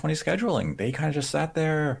 2020 scheduling. They kind of just sat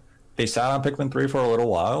there. They sat on Pikmin 3 for a little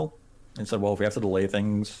while and said, well, if we have to delay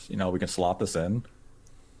things, we can slot this in.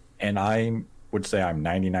 And I'm would say I'm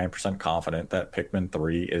 99% confident that Pikmin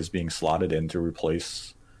 3 is being slotted in to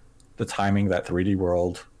replace the timing that 3D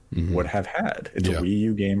World would have had. It's a Wii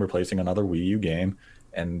U game replacing another Wii U game,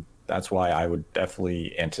 and that's why I would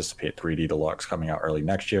definitely anticipate 3D Deluxe coming out early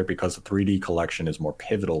next year, because the 3D collection is more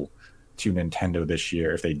pivotal to Nintendo this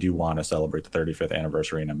year if they do want to celebrate the 35th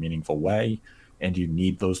anniversary in a meaningful way, and you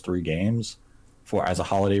need those 3 games for as a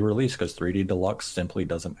holiday release, because 3D Deluxe simply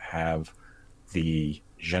doesn't have the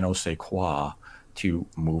je ne sais quoi to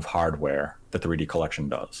move hardware the 3D collection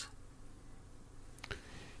does.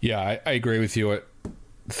 Yeah, I agree with you.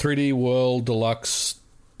 3D World Deluxe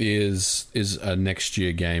is a next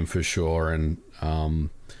year game for sure, and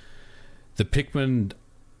the Pikmin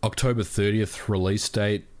October 30th release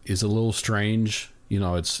date is a little strange. You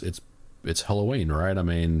know, it's Halloween, right? I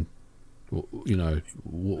mean, you know,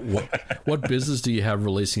 what business do you have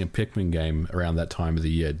releasing a Pikmin game around that time of the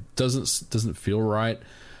year? Doesn't feel right,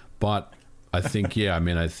 but I think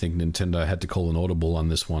I think Nintendo had to call an audible on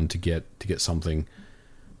this one to get something.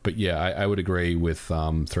 But yeah, I would agree with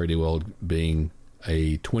 3D World being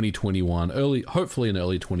a 2021 hopefully an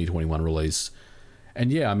early 2021 release.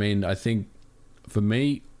 And yeah, I mean, I think for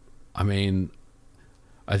me, I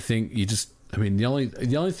think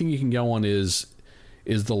the only thing you can go on is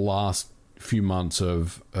the last few months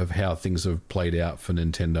of how things have played out for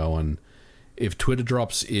Nintendo, and if Twitter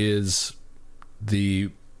Drops is the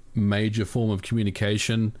major form of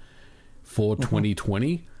communication for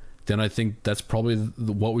 2020, then I think that's probably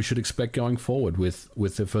what we should expect going forward with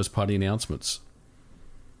the first party announcements.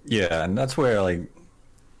 Yeah, and that's where, like,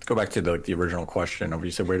 go back to the original question of, you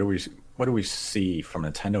said, what do we see from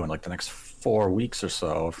Nintendo in like the next 4 weeks or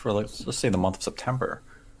so for, let's say, the month of September?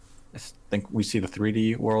 I think we see the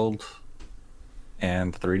 3D World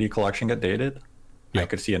and 3D collection get dated. Yep. I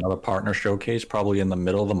could see another partner showcase probably in the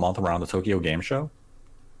middle of the month around the Tokyo Game Show.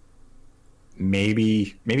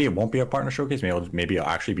 Maybe it won't be a partner showcase. Maybe it'll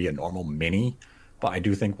actually be a normal mini. But I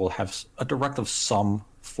do think we'll have a direct of some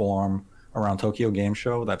form around Tokyo Game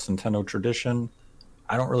Show. That's Nintendo tradition.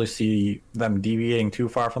 I don't really see them deviating too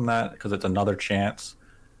far from that, because it's another chance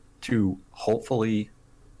to hopefully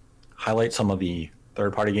highlight some of the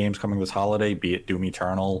third-party games coming this holiday, be it Doom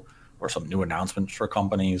Eternal or some new announcements for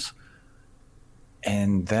companies.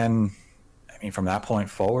 And then, I mean, from that point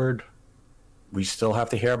forward, we still have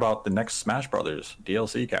to hear about the next Smash Brothers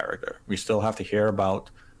DLC character. We still have to hear about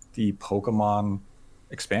the Pokemon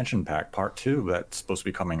expansion pack part 2 that's supposed to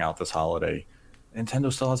be coming out this holiday.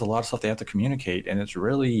 Nintendo still has a lot of stuff they have to communicate, and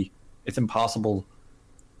it's impossible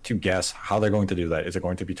to guess how they're going to do that. Is it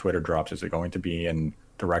going to be Twitter Drops? Is it going to be in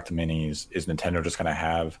Direct Minis? Is Nintendo just going to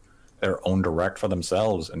have their own Direct for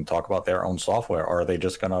themselves and talk about their own software? Or are they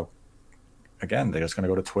just going to, again, they're just going to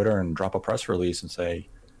go to Twitter and drop a press release and say,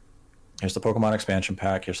 here's the Pokemon expansion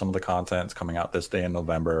pack, here's some of the content, it's coming out this day in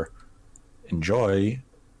November, enjoy.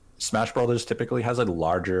 Smash Brothers typically has a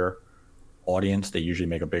larger audience. They usually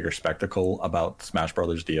make a bigger spectacle about Smash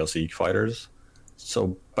Brothers DLC fighters.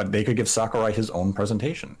 So, but they could give Sakurai his own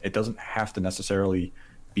presentation. It doesn't have to necessarily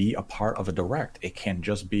be a part of a Direct. It can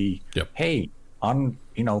just be, hey,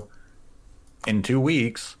 in 2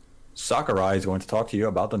 weeks, Sakurai is going to talk to you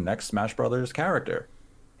about the next Smash Brothers character.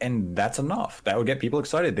 And that's enough. That would get people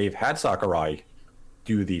excited. They've had Sakurai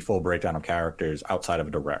do the full breakdown of characters outside of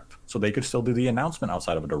a Direct. So they could still do the announcement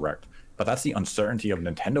outside of a Direct. But that's the uncertainty of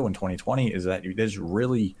Nintendo in 2020, is that there's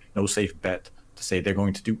really no safe bet to say they're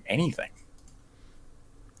going to do anything.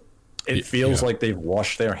 It feels like they've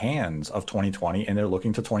washed their hands of 2020 and they're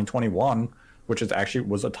looking to 2021, which is actually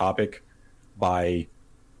was a topic by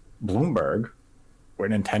Bloomberg, where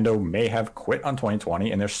Nintendo may have quit on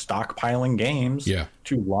 2020 and they're stockpiling games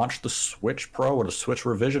to launch the Switch Pro or the Switch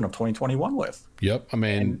revision of 2021 with. Yep. I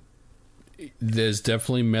mean, there's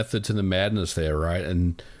definitely method to the madness there, right?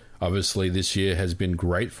 And obviously this year has been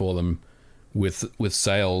great for them with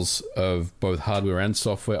sales of both hardware and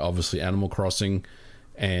software. Obviously Animal Crossing,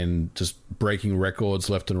 and just breaking records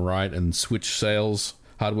left and right, and Switch sales,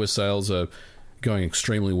 hardware sales are going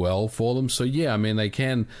extremely well for them. So yeah, I mean, they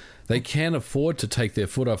can afford to take their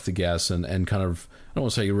foot off the gas and kind of, I don't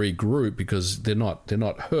want to say regroup, because they're not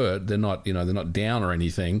hurt, they're not down or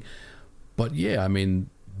anything. But yeah, I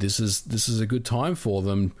mean, this is a good time for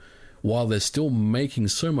them, while they're still making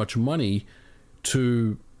so much money,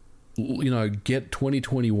 to get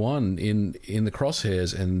 2021 in the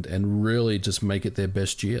crosshairs and really just make it their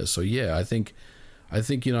best year. So yeah, I think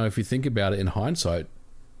if you think about it in hindsight,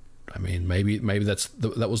 I mean, maybe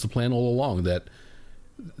that was the plan all along, that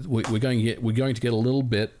we're going to get a little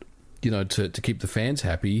bit, to keep the fans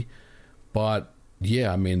happy. But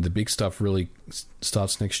yeah, I mean, the big stuff really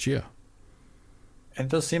starts next year. It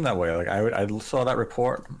does seem that way. Like I saw that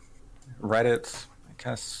report, read it, I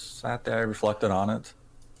kind of sat there, reflected on it,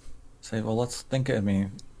 say, well, let's think. I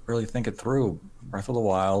mean, really think it through. Breath of the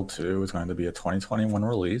Wild 2 is going to be a 2021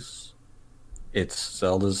 release. It's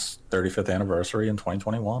Zelda's 35th anniversary in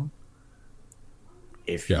 2021.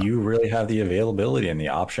 If you really have the availability and the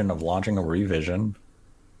option of launching a revision,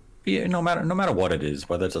 no matter what it is,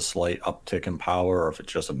 whether it's a slight uptick in power or if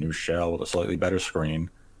it's just a new shell with a slightly better screen,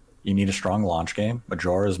 you need a strong launch game.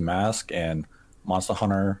 Majora's Mask and Monster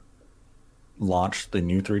Hunter launched the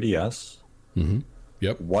new 3DS. Mm-hmm.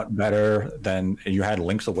 Yep. What better than you had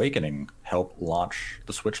Link's Awakening help launch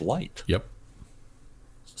the Switch Lite? Yep.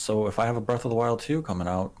 So if I have a Breath of the Wild 2 coming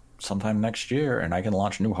out sometime next year and I can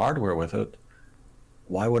launch new hardware with it,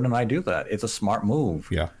 why wouldn't I do that? It's a smart move.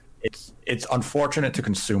 Yeah. It's unfortunate to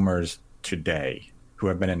consumers today who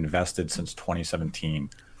have been invested since 2017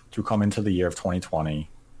 to come into the year of 2020.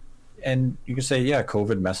 And you can say, yeah,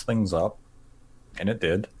 COVID messed things up, and it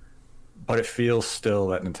did. But it feels still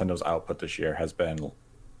that Nintendo's output this year has been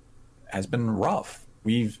rough.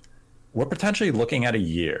 We're potentially looking at a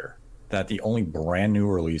year that the only brand new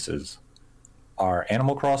releases are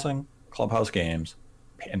Animal Crossing, Clubhouse Games,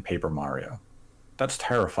 and Paper Mario. That's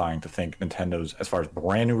terrifying to think Nintendo's, as far as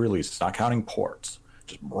brand new releases, not counting ports,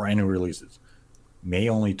 just brand new releases, may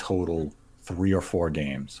only total 3 or 4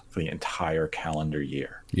 games for the entire calendar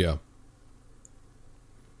year. Yeah.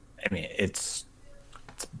 I mean, it's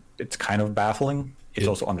kind of baffling. It's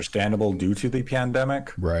also understandable due to the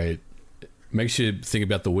pandemic. Right. Makes you think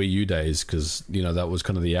about the Wii U days because, that was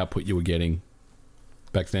kind of the output you were getting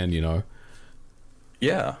back then,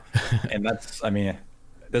 Yeah. And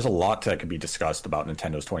there's a lot that could be discussed about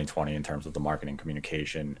Nintendo's 2020 in terms of the marketing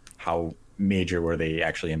communication. How major were they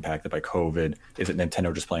actually impacted by COVID? Is it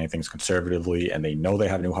Nintendo just playing things conservatively and they know they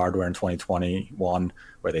have new hardware in 2021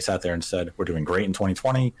 where they sat there and said, we're doing great in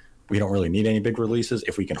 2020. We don't really need any big releases.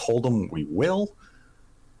 If we can hold them, we will.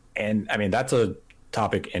 And that's a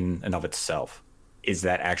topic in and of itself. Is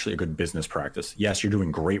that actually a good business practice? Yes, you're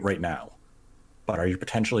doing great right now, but are you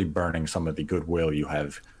potentially burning some of the goodwill you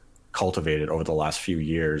have cultivated over the last few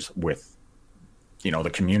years with, the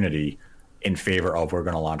community in favor of we're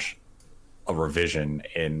going to launch a revision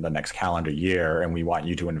in the next calendar year and we want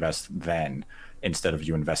you to invest then instead of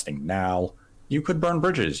you investing now? You could burn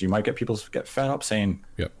bridges. You might get people to get fed up saying,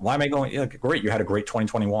 yep, why am I going? Yeah, great, you had a great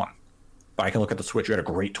 2021. But I can look at the Switch. You had a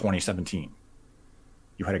great 2017.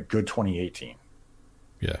 You had a good 2018.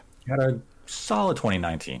 Yeah. You had a solid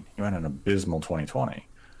 2019. You had an abysmal 2020.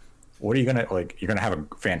 What are you going to, you're going to have a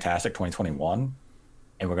fantastic 2021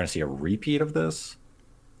 and we're going to see a repeat of this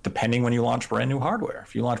depending when you launch brand new hardware.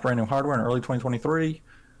 If you launch brand new hardware in early 2023,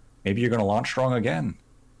 maybe you're going to launch strong again.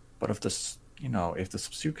 But if this, if the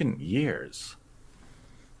subsequent years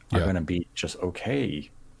are going to be just okay,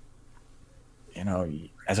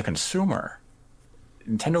 as a consumer,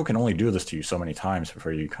 Nintendo can only do this to you so many times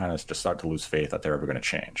before you kind of just start to lose faith that they're ever going to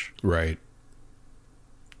change. Right.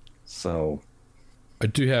 So I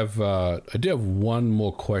do have one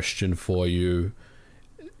more question for you.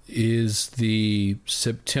 Is the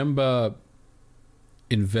September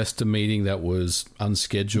investor meeting that was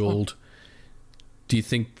unscheduled, do you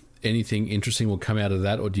think anything interesting will come out of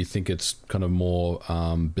that, or do you think it's kind of more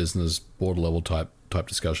business board level type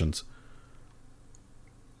discussions?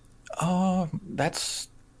 That's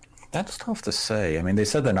tough to say. They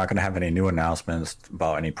said they're not going to have any new announcements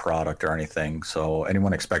about any product or anything. So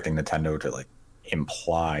anyone expecting Nintendo to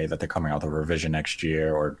imply that they're coming out with a revision next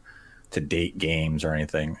year or to date games or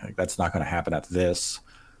anything, that's not going to happen at this.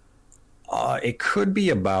 It could be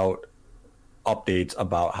about updates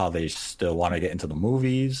about how they still want to get into the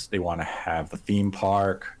movies. They want to have the theme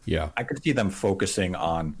park. Yeah. I could see them focusing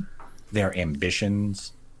on their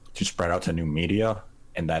ambitions to spread out to new media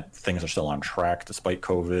and that things are still on track despite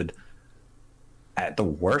COVID. At the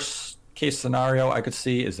worst case scenario I could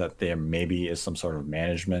see is that there maybe is some sort of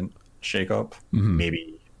management shakeup. Mm-hmm.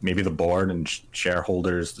 Maybe the board and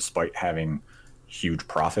shareholders, despite having huge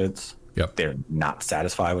profits, they're not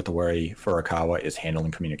satisfied with the way Furukawa is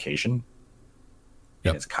handling communication.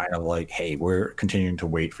 And it's kind of like, hey, we're continuing to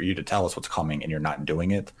wait for you to tell us what's coming and you're not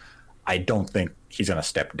doing it. I don't think he's going to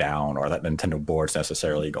step down or that Nintendo board's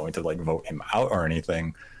necessarily going to vote him out or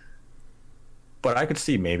anything. But I could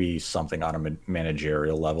see maybe something on a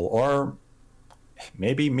managerial level, or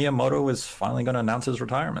maybe Miyamoto is finally going to announce his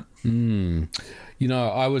retirement.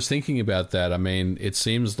 I was thinking about that. It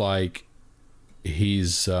seems like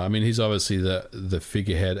he's obviously the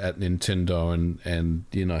figurehead at Nintendo and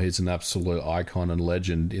he's an absolute icon and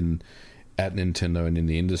legend at Nintendo and in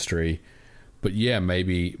the industry. But yeah,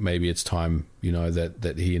 maybe it's time,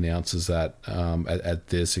 that he announces that at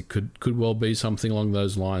this. It could well be something along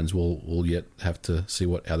those lines. We'll yet have to see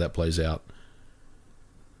how that plays out.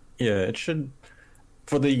 Yeah, it should.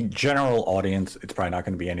 For the general audience, it's probably not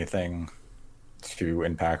going to be anything too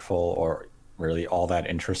impactful or really all that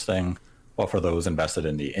interesting. But for those invested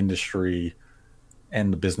in the industry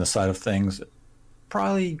and the business side of things, it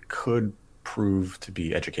probably could prove to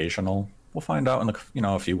be educational. We'll find out in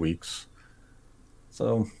a few weeks.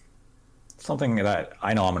 So something that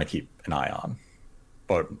I know I'm going to keep an eye on.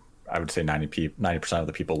 But I would say 90% of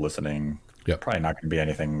the people listening, probably not going to be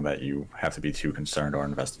anything that you have to be too concerned or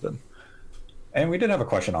invested in. And we did have a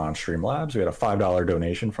question on Streamlabs. We had a $5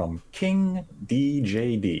 donation from King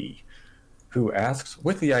DJD, who asks,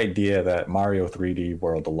 with the idea that Mario 3D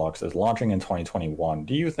World Deluxe is launching in 2021,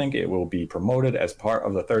 do you think it will be promoted as part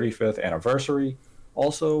of the 35th anniversary?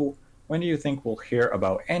 Also, when do you think we'll hear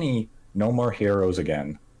about any No More Heroes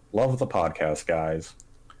again? Love the podcast, guys.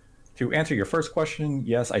 To answer your first question,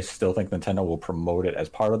 yes, I still think Nintendo will promote it as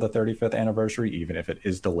part of the 35th anniversary, even if it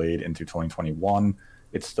is delayed into 2021.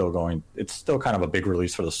 It's still kind of a big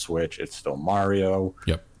release for the Switch. It's still Mario.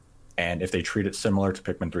 Yep. And if they treat it similar to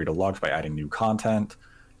Pikmin 3 Deluxe by adding new content,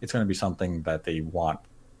 it's going to be something that they want,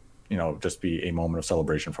 just be a moment of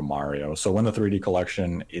celebration for Mario. So when the 3D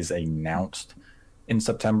collection is announced in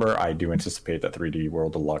September, I do anticipate that 3D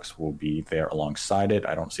World Deluxe will be there alongside it.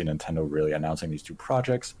 I don't see Nintendo really announcing these two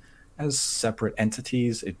projects as separate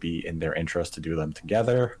entities. It'd be in their interest to do them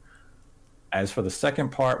together. As for the second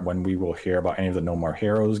part, when we will hear about any of the No More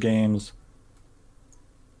Heroes games,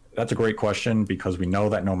 that's a great question because we know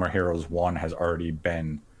that No More Heroes 1 has already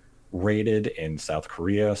been rated in South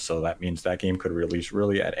Korea, so that means that game could release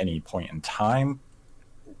really at any point in time.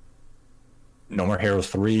 No More Heroes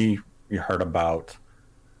 3, we heard about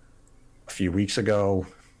a few weeks ago.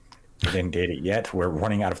 They didn't date it yet. We're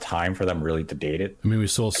running out of time for them really to date it. I mean, we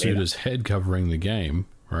saw Suda's head covering the game.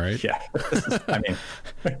 Right. Yeah.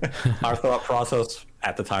 Our thought process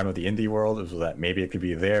at the time of the indie world was that maybe it could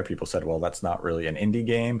be there. People said, well, that's not really an indie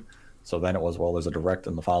game. So then it was, well, there's a direct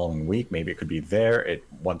in the following week. Maybe it could be there. It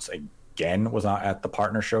once again was not at the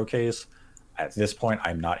partner showcase. At this point,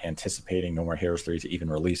 I'm not anticipating No More Heroes 3 to even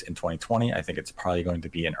release in 2020. I think it's probably going to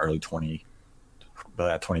be an early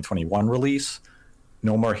 2021 release.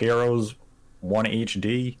 No More Heroes 1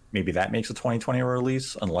 HD, maybe that makes a 2020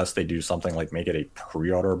 release, unless they do something like make it a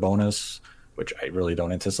pre-order bonus, which I really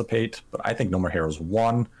don't anticipate. But I think No More Heroes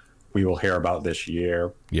 1, we will hear about this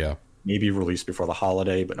year. Yeah. Maybe released before the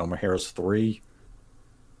holiday, but No More Heroes 3,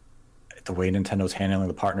 the way Nintendo's handling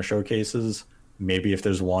the partner showcases, maybe if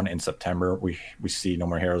there's one in September, we see No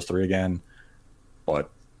More Heroes 3 again.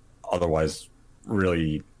 But otherwise,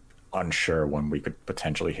 really unsure when we could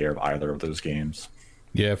potentially hear of either of those games.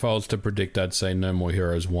 Yeah, if I was to predict, I'd say No More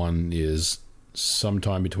Heroes 1 is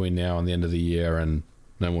sometime between now and the end of the year, and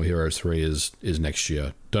No More Heroes 3 is next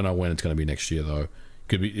year. Don't know when it's going to be next year, though.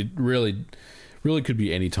 It really could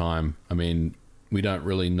be any time. I mean, we don't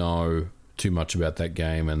really know too much about that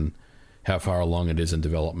game and how far along it is in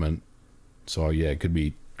development. So, yeah, it could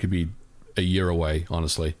be a year away,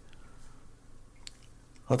 honestly.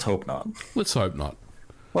 Let's hope not. Let's hope not.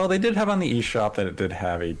 Well, they did have on the eShop that it did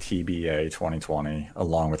have a TBA 2020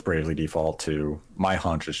 along with Bravely Default 2. My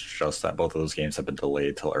hunch is just that both of those games have been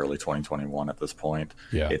delayed till early 2021 at this point.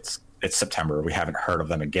 Yeah. It's September. We haven't heard of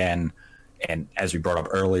them again. And as we brought up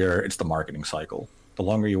earlier, it's the marketing cycle. The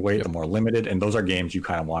longer you wait, the more limited. And those are games you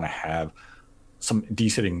kind of want to have some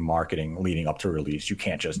decent marketing leading up to release. You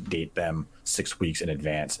can't just date them 6 weeks in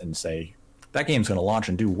advance and say, that game's going to launch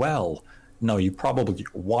and do well. No, you probably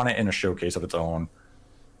want it in a showcase of its own.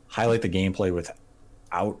 Highlight the gameplay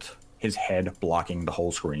without his head blocking the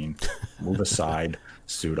whole screen. Move aside,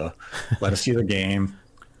 Suda. Let us see the game.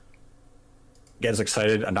 Get us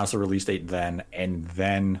excited, announce the release date then, and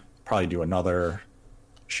then probably do another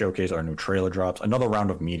showcase or new trailer drops, another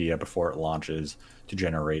round of media before it launches to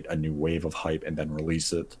generate a new wave of hype and then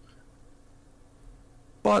release it.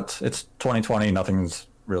 But it's 2020. Nothing's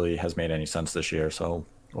really has made any sense this year, so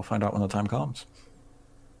we'll find out when the time comes.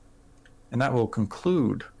 And that will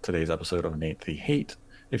conclude today's episode of Nate the Hate.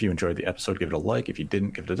 If you enjoyed the episode, give it a like. If you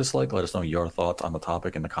didn't, give it a dislike. Let us know your thoughts on the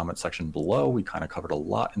topic in the comment section below. We kind of covered a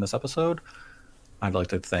lot in this episode. I'd like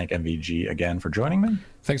to thank MVG again for joining me.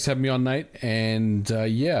 Thanks for having me on, Nate. And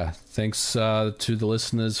thanks to the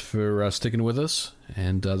listeners for sticking with us.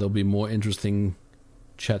 And there'll be more interesting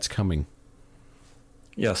chats coming.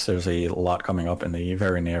 Yes, there's a lot coming up in the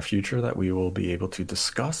very near future that we will be able to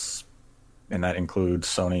discuss. And that includes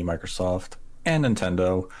Sony, Microsoft, and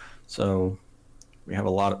Nintendo. So we have a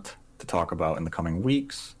lot to talk about in the coming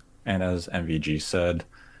weeks. And as MVG said,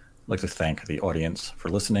 I'd like to thank the audience for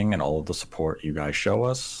listening and all of the support you guys show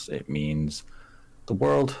us. It means the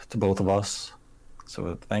world to both of us.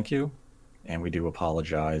 So thank you. And we do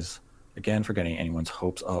apologize again for getting anyone's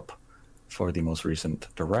hopes up for the most recent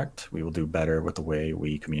direct. We will do better with the way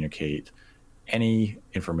we communicate any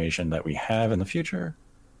information that we have in the future.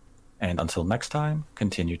 And until next time,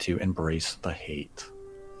 continue to embrace the hate.